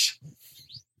Trash.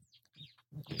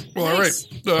 Well, Nice.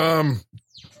 all right.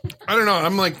 I don't know.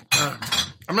 I'm like,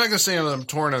 I'm not going to say I'm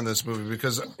torn on this movie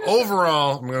because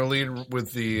overall, I'm going to lead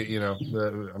with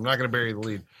I'm not going to bury the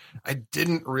lead. I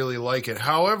didn't really like it.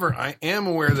 However, I am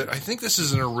aware that I think this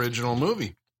is an original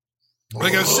movie.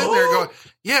 Like I was sitting there going,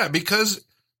 yeah, because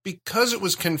it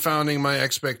was confounding my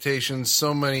expectations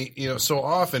so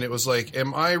often. It was like,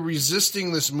 am I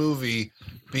resisting this movie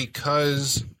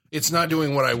because it's not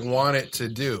doing what I want it to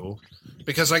do?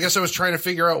 Because I guess I was trying to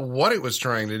figure out what it was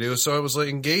trying to do. So it was like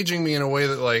engaging me in a way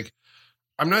that like,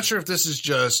 I'm not sure if this is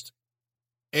just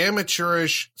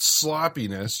amateurish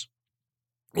sloppiness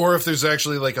or if there's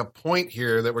actually like a point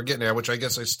here that we're getting at, which I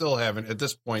guess I still haven't at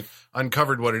this point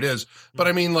uncovered what it is. But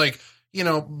I mean, like,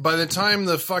 by the time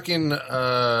the fucking,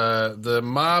 the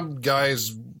mob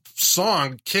guy's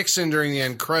song kicks in during the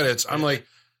end credits, I'm like,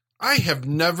 I have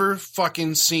never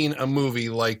fucking seen a movie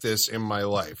like this in my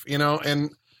life,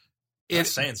 and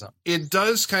That's saying something. it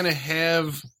does kind of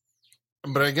have,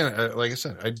 but again, like I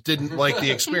said, I didn't like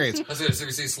the experience. I was going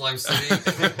to see Slime City.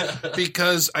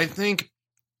 Because I think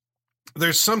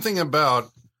there's something about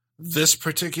this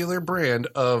particular brand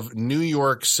of New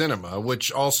York cinema,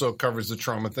 which also covers the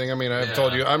trauma thing. I mean, I've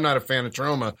told you I'm not a fan of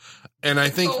trauma, and I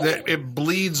think that it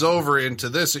bleeds over into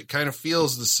this. It kind of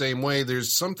feels the same way.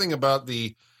 There's something about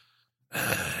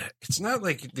it's not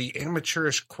like the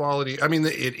amateurish quality. I mean,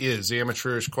 it is the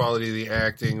amateurish quality of the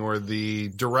acting or the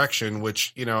direction,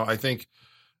 which, I think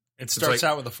It starts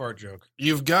out with a fart joke.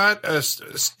 you've got that's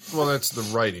the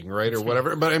writing, right? Or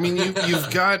whatever. But I mean,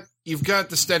 you've got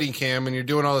the steady cam and you're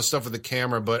doing all this stuff with the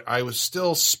camera, but I was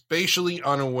still spatially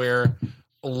unaware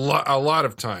a lot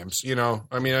of times,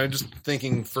 I mean, I'm just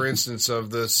thinking, for instance,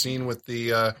 of the scene with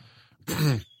the,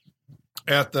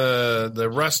 at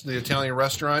the Italian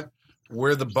restaurant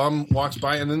where the bum walks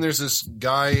by and then there's this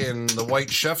guy in the white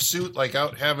chef suit, like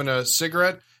out having a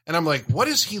cigarette. And I'm like, what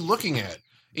is he looking at?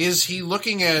 Is he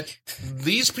looking at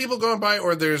these people going by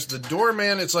or there's the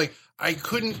doorman? It's like, I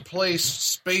couldn't place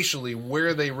spatially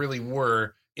where they really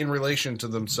were in relation to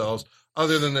themselves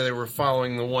other than that they were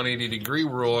following the 180-degree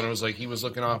rule. And it was like, he was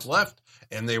looking off left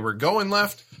and they were going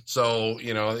left. So,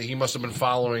 he must have been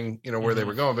following, where they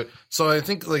were going. But so I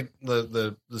think like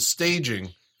the staging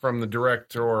from the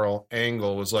directorial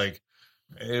angle was like,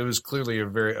 it was clearly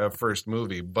a first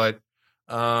movie, but,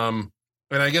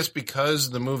 And I guess because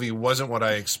the movie wasn't what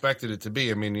I expected it to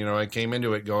be, I mean, you know, I came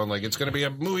into it going like, it's going to be a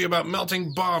movie about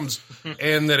melting bombs,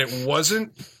 and that it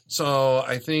wasn't. So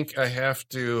I think I have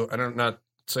to, not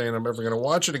saying I'm ever going to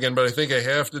watch it again, but I think I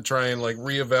have to try and like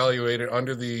reevaluate it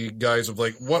under the guise of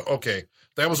like, okay,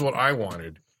 that was what I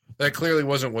wanted. That clearly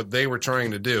wasn't what they were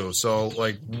trying to do. So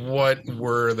like, what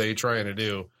were they trying to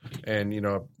do? And, you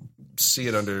know, see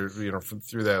it under, you know,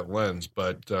 through that lens.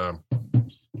 But,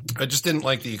 I just didn't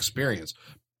like the experience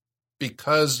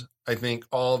because I think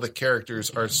all the characters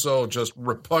are so just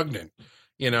repugnant,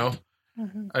 you know?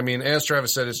 Mm-hmm. I mean, as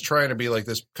Travis said, it's trying to be like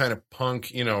this kind of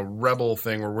punk, you know, rebel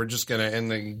thing where we're just going to,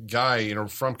 and the guy, you know,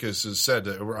 Frumkes has said,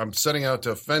 I'm setting out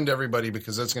to offend everybody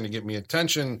because that's going to get me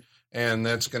attention and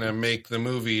that's going to make the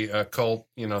movie a cult,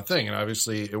 you know, thing. And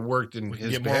obviously it worked in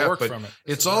his behalf, but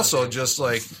it's also just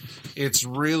like, it's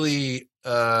really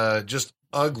just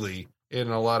ugly in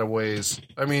a lot of ways.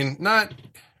 I mean, No,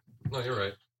 you're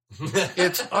right.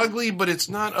 It's ugly, but it's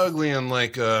not ugly in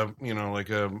like a, you know, like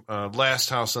a Last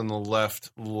House on the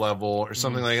Left level or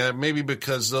something like that. Maybe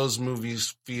because those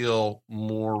movies feel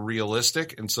more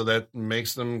realistic, and so that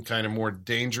makes them kind of more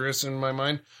dangerous in my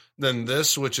mind than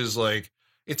this, which is like,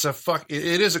 it's a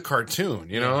it is a cartoon,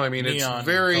 you know? I mean, neon, it's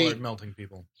very colored melting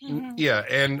people. Yeah,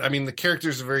 and I mean the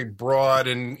characters are very broad,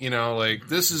 and you know, like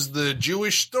this is the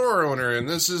Jewish store owner, and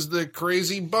this is the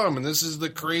crazy bum, and this is the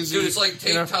crazy. Dude, it's like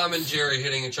take Tom and Jerry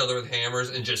hitting each other with hammers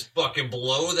and just fucking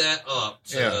blow that up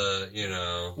to you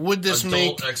know, would this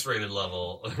adult X-rated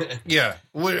level? Yeah,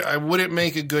 would it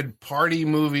make a good party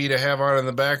movie to have on in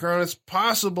the background? It's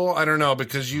possible. I don't know,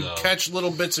 because you catch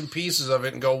little bits and pieces of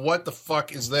it and go, "What the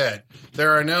fuck is that?"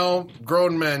 There are now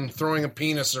grown men throwing a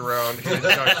penis around in the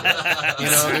country.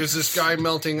 You know, there's this guy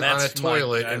melting on a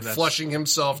toilet and flushing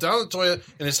himself down the toilet,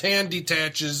 and his hand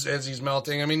detaches as he's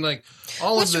melting. I mean, like,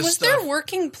 all of this was stuff. there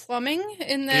working plumbing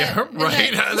in that? Yeah,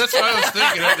 right. That's what I was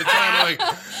thinking at the time. Like,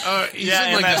 he's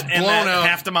in like this blown out,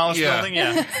 half demolished building.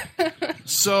 Yeah.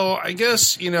 So I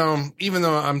guess, you know, even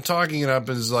though I'm talking it up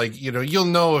as like, you know, you'll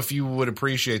know if you would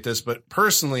appreciate this, but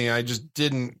personally, I just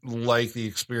didn't like the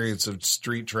experience of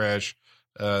street trash.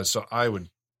 So I would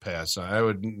pass. I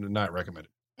would not recommend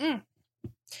it.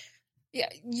 Yeah,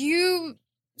 you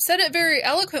said it very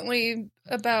eloquently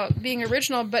about being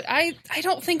original, but I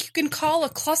don't think you can call a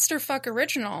clusterfuck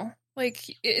original. Like,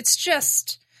 it's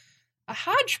just a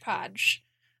hodgepodge.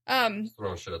 Throwing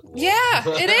shit at the wall. Yeah,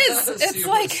 it is.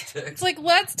 It's like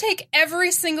let's take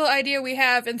every single idea we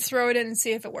have and throw it in and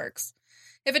see if it works.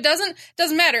 If it doesn't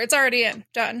matter. It's already in.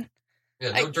 Done.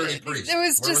 Yeah, no dirty priest. Where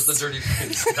was the dirty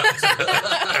priest?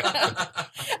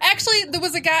 Actually, there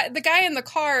was the guy in the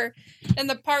car, in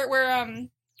the part where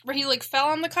he like fell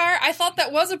on the car. I thought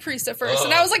that was a priest at first,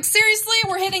 and I was like, seriously,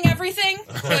 we're hitting everything.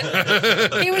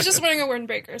 But he was just wearing a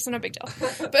windbreaker, so no big deal.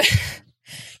 But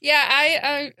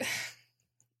yeah,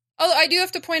 although I do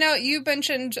have to point out, you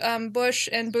mentioned bush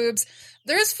and boobs.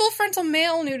 There is full frontal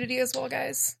male nudity as well,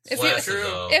 guys. If that's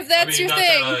your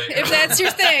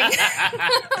thing.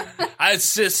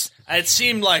 It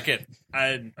seemed like it.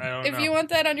 I don't know. If you want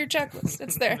that on your checklist,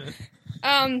 it's there.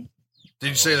 Did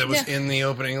you say that was in the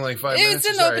opening, like 5 minutes? It's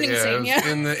in the opening scene, yeah.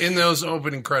 In those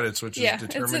opening credits, which is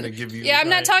determined to give you... Yeah, I'm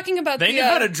not talking about They knew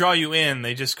how to draw you in,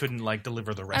 they just couldn't, like,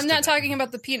 deliver the rest I'm not talking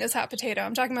about the penis hot potato.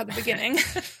 I'm talking about the beginning.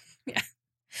 Yeah.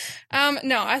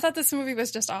 No, I thought this movie was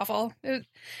just awful.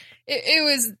 It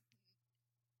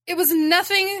was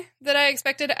nothing that I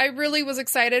expected. I really was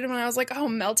excited when I was like, oh,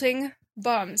 melting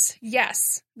bums.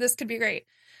 Yes, this could be great.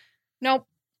 Nope,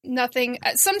 nothing.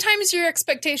 Sometimes your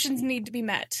expectations need to be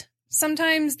met.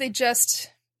 Sometimes they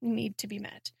just need to be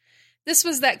met. This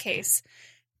was that case.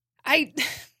 It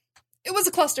was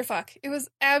a clusterfuck. It was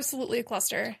absolutely a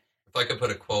cluster. If I could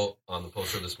put a quote on the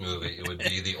poster of this movie, it would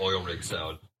be the oil rig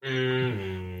sound.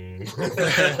 Yeah,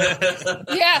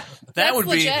 that would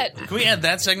legit. Can we add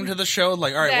that segment to the show?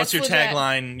 Like, all right, what's your legit.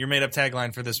 tagline? Your made up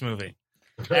tagline for this movie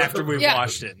after we've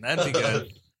watched it. That'd be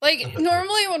good. Like,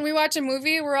 normally when we watch a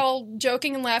movie, we're all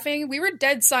joking and laughing. We were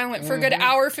dead silent for a good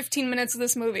hour, 15 minutes of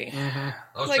this movie. I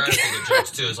was trying to think of jokes,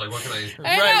 too. It's like, what can I...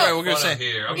 Right, we're going to say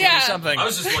here. I'm gonna do something. I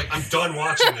was just like, I'm done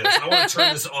watching this. I want to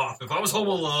turn this off. If I was home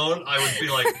alone, I would be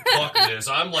like, fuck this.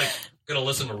 I'm like... gonna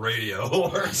listen to radio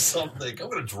or something. I'm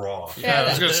gonna draw. Yeah, I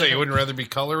was gonna say, you wouldn't rather be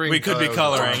coloring. We could be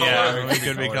coloring. Yeah, we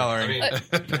could be coloring. I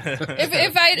mean,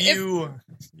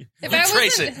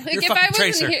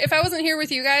 if I wasn't here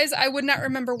with you guys, I would not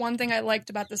remember one thing I liked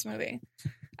about this movie.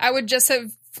 I would just have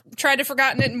tried to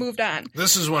forgotten it and moved on.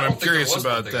 This is what I'm curious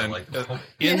about then.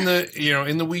 In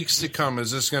the weeks to come,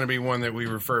 is this going to be one that we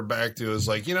refer back to as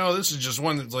like, this is just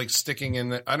one that's like sticking in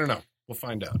the, I don't know. We'll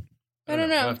find out. I don't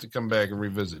know. I'll have to come back and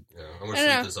revisit. Yeah, I'm going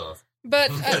to sleep this off.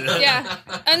 But yeah,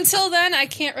 until then, I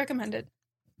can't recommend it.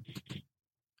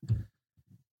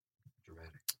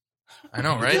 I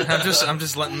know, right? I'm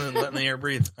just letting the air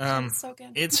breathe. It's so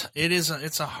good.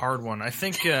 It's a hard one. I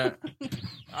think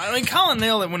I mean Colin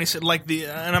nailed it when he said like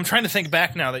and I'm trying to think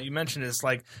back now that you mentioned it, it's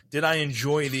like, did I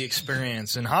enjoy the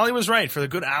experience? And Holly was right. For the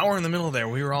good hour in the middle there,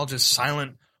 we were all just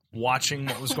silent watching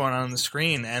what was going on the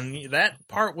screen, and that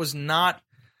part was not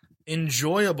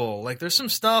enjoyable. Like there's some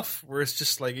stuff where it's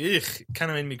just like, ugh, it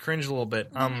kind of made me cringe a little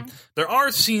bit. There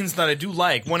are scenes that I do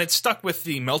like when it's stuck with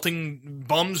the melting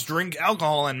bums drink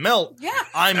alcohol and melt. Yeah.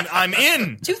 I'm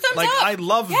in. 2 thumbs like up. I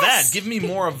love Yes. that. Give me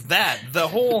more of that.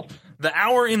 The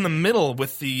hour in the middle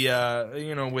with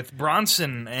the with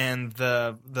Bronson and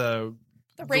the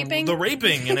raping. the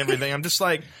raping and everything. I'm just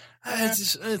like,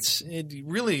 it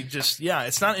really just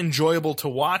it's not enjoyable to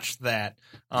watch that.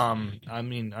 I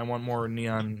mean, I want more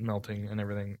neon melting and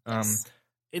everything.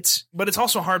 But it's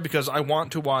also hard because I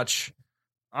want to watch.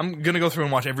 I'm gonna go through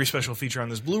and watch every special feature on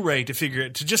this Blu-ray to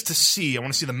see. I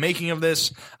want to see the making of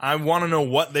this. I want to know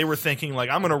what they were thinking. Like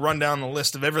I'm gonna run down the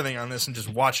list of everything on this and just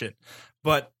watch it.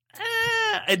 But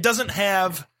it doesn't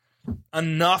have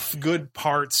enough good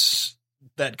parts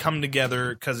that come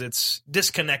together because it's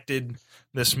disconnected.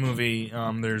 This movie,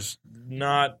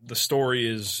 the story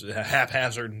is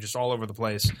haphazard and just all over the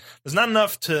place. There's not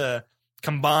enough to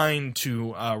combine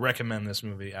to recommend this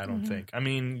movie, I don't think. I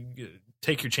mean,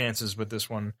 take your chances with this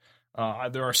one.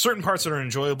 There are certain parts that are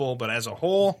enjoyable, but as a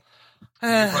whole, You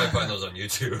can probably find those on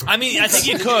YouTube. I mean, I think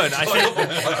you could.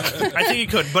 I think you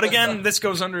could. But again, this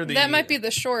goes under the. That might be the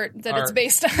short that it's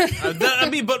based on.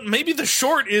 But maybe the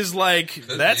short is like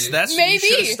that's Maybe. you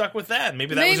should have stuck with that.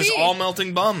 Maybe that was just all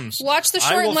melting bums. Watch the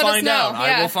short and let us know.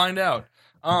 I will find out.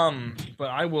 But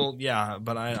I will. Yeah,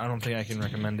 but I don't think I can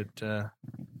recommend it.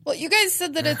 Well, you guys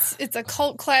said that it's a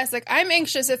cult classic. I'm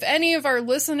anxious if any of our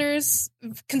listeners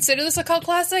consider this a cult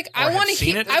classic. I want to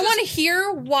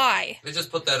hear why. They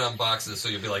just put that on boxes so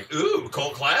you'll be like, "Ooh,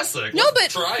 cult classic."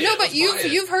 But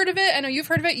you've heard of it. I know you've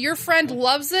heard of it. Your friend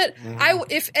loves it.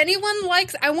 If anyone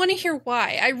likes, I want to hear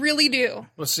why. I really do.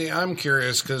 Well, see, I'm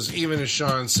curious because even as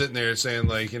Sean's sitting there saying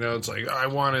like, it's like I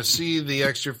want to see the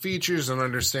extra features and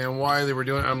understand why they were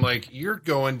doing it. I'm like, you're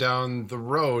going down the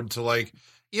road to like.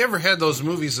 You ever had those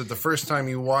movies that the first time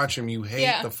you watch them, you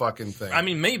hate the fucking thing? I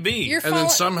mean, maybe. Then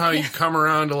somehow you come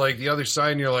around to like the other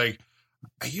side and you're like,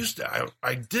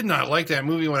 I did not like that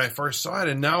movie when I first saw it.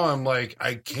 And now I'm like,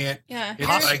 I can't, I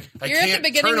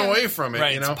can't turn away from it.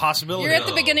 Right, it's a possibility. You're at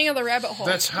the beginning of the rabbit hole.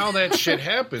 That's how that shit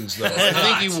happens though. I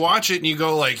think you watch it and you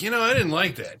go like, I didn't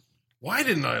like that. Why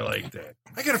didn't I like that?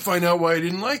 I got to find out why I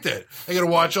didn't like that. I got to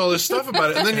watch all this stuff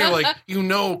about it. And then you're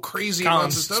like, crazy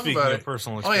amounts of stuff about it.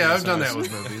 Personal oh, yeah, I've done that with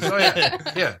movies. Oh, yeah.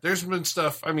 Yeah, there's been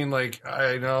stuff. I mean, like,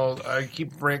 I know, I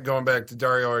keep going back to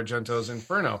Dario Argento's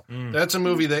Inferno. That's a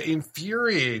movie that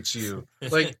infuriates you.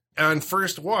 Like, on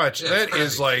first watch, that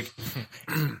is like...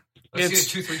 I've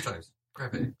seen it 2-3 times.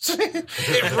 Crap it.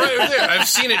 Right there. I've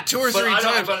seen it 2 or 3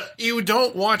 times. You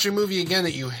don't watch a movie again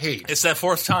that you hate. It's that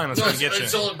fourth time that's going to get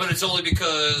you. But it's only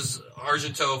because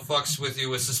Argento fucks with you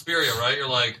with Suspiria, right? You're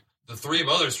like, the Three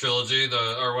Mothers trilogy,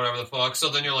 or whatever the fuck. So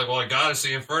then you're like, well, I gotta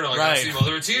see Inferno. I gotta see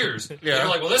Mother of Tears. Yeah. And you're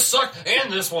like, well, this sucked,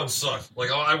 and this one sucked. Like,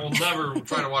 I will never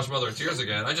try to watch Mother of Tears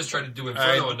again. I just tried to do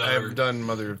Inferno I've done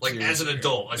Mother of Tears. Like, as an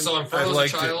adult. I saw Inferno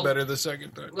as a child. I liked it better the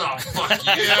second time. Oh, fuck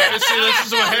you. Yeah, see, this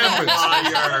is what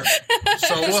happens.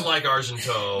 So we'll like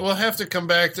Argento. We'll have to come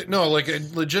back to... No, like,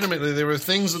 legitimately, there were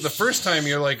things that the first time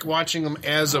you're, like, watching them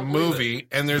as a movie,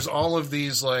 and there's all of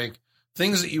these, like...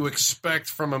 things that you expect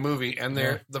from a movie, and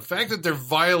the fact that they're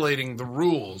violating the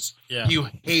rules, you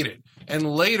hate it.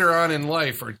 And later on in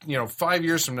life, or 5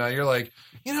 years from now, you're like,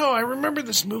 I remember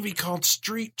this movie called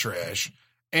Street Trash,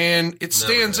 and it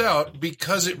stands out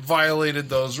because it violated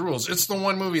those rules. It's the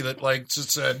one movie that like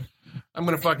said, I'm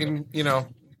gonna fucking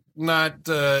not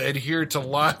adhere to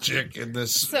logic in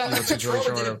this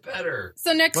situation. Did it better.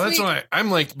 So next week, that's why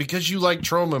I'm like, because you like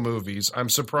trauma movies, I'm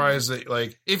surprised that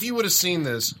like if you would have seen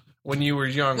this when you were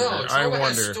younger, I wonder.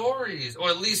 Has stories, or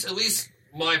at least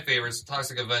my favorites,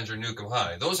 Toxic Avenger, Nukem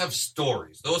High. Those have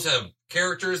stories. Those have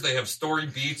characters. They have story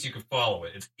beats. You can follow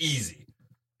it. It's easy.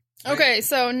 Okay,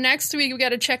 so next week we got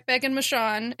to check back in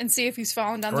Michonne and see if he's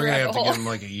fallen down the rabbit hole. We're gonna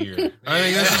have to give him like a year. I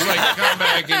think this is like come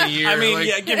back in a year. I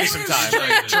mean, give me some time.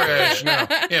 Like trash. No.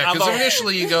 Yeah, because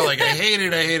initially you go like, I hate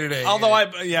it. Although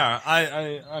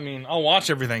I mean, I'll watch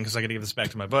everything because I got to give this back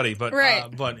to my buddy. But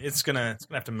but it's gonna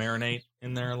have to marinate.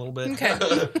 in there a little bit. Okay.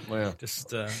 Well,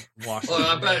 Just wash. Well,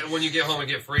 I bet when you get home and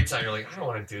get free time, you're like, I don't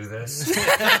want to do this.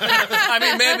 I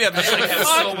mean, maybe I'm just I like, have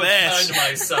so fuck much time this. to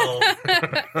myself.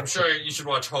 I'm sure you should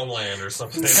watch Homeland or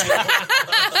something.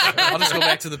 I'll just go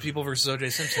back to the People versus O.J.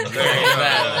 Simpson.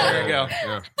 There you go.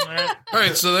 yeah. All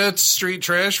right, so that's Street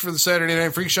Trash for the Saturday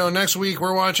Night Freak Show. Next week,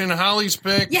 we're watching Holly's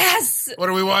Pick. Yes. What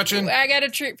are we watching? I got a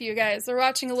treat for you guys. We're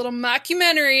watching a little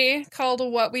mockumentary called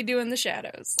What We Do in the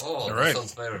Shadows. Oh, All that right.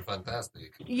 sounds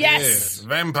fantastic. Yes. Yeah,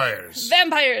 vampires.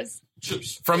 Vampires.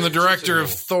 From the director of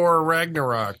Thor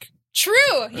Ragnarok. True.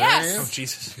 Oh, Yes.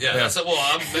 Jesus. Yeah, that's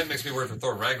well. That makes me worried for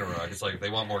Thor Ragnarok. It's like they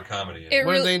want more comedy. It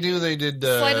What did really, they do? They did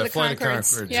Flight of the Flight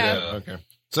Conchords. of Conchords. Yeah. Okay.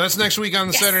 So that's next week on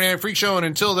the Yes. Saturday Night Freak Show. And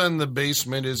until then, the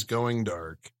basement is going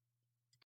dark.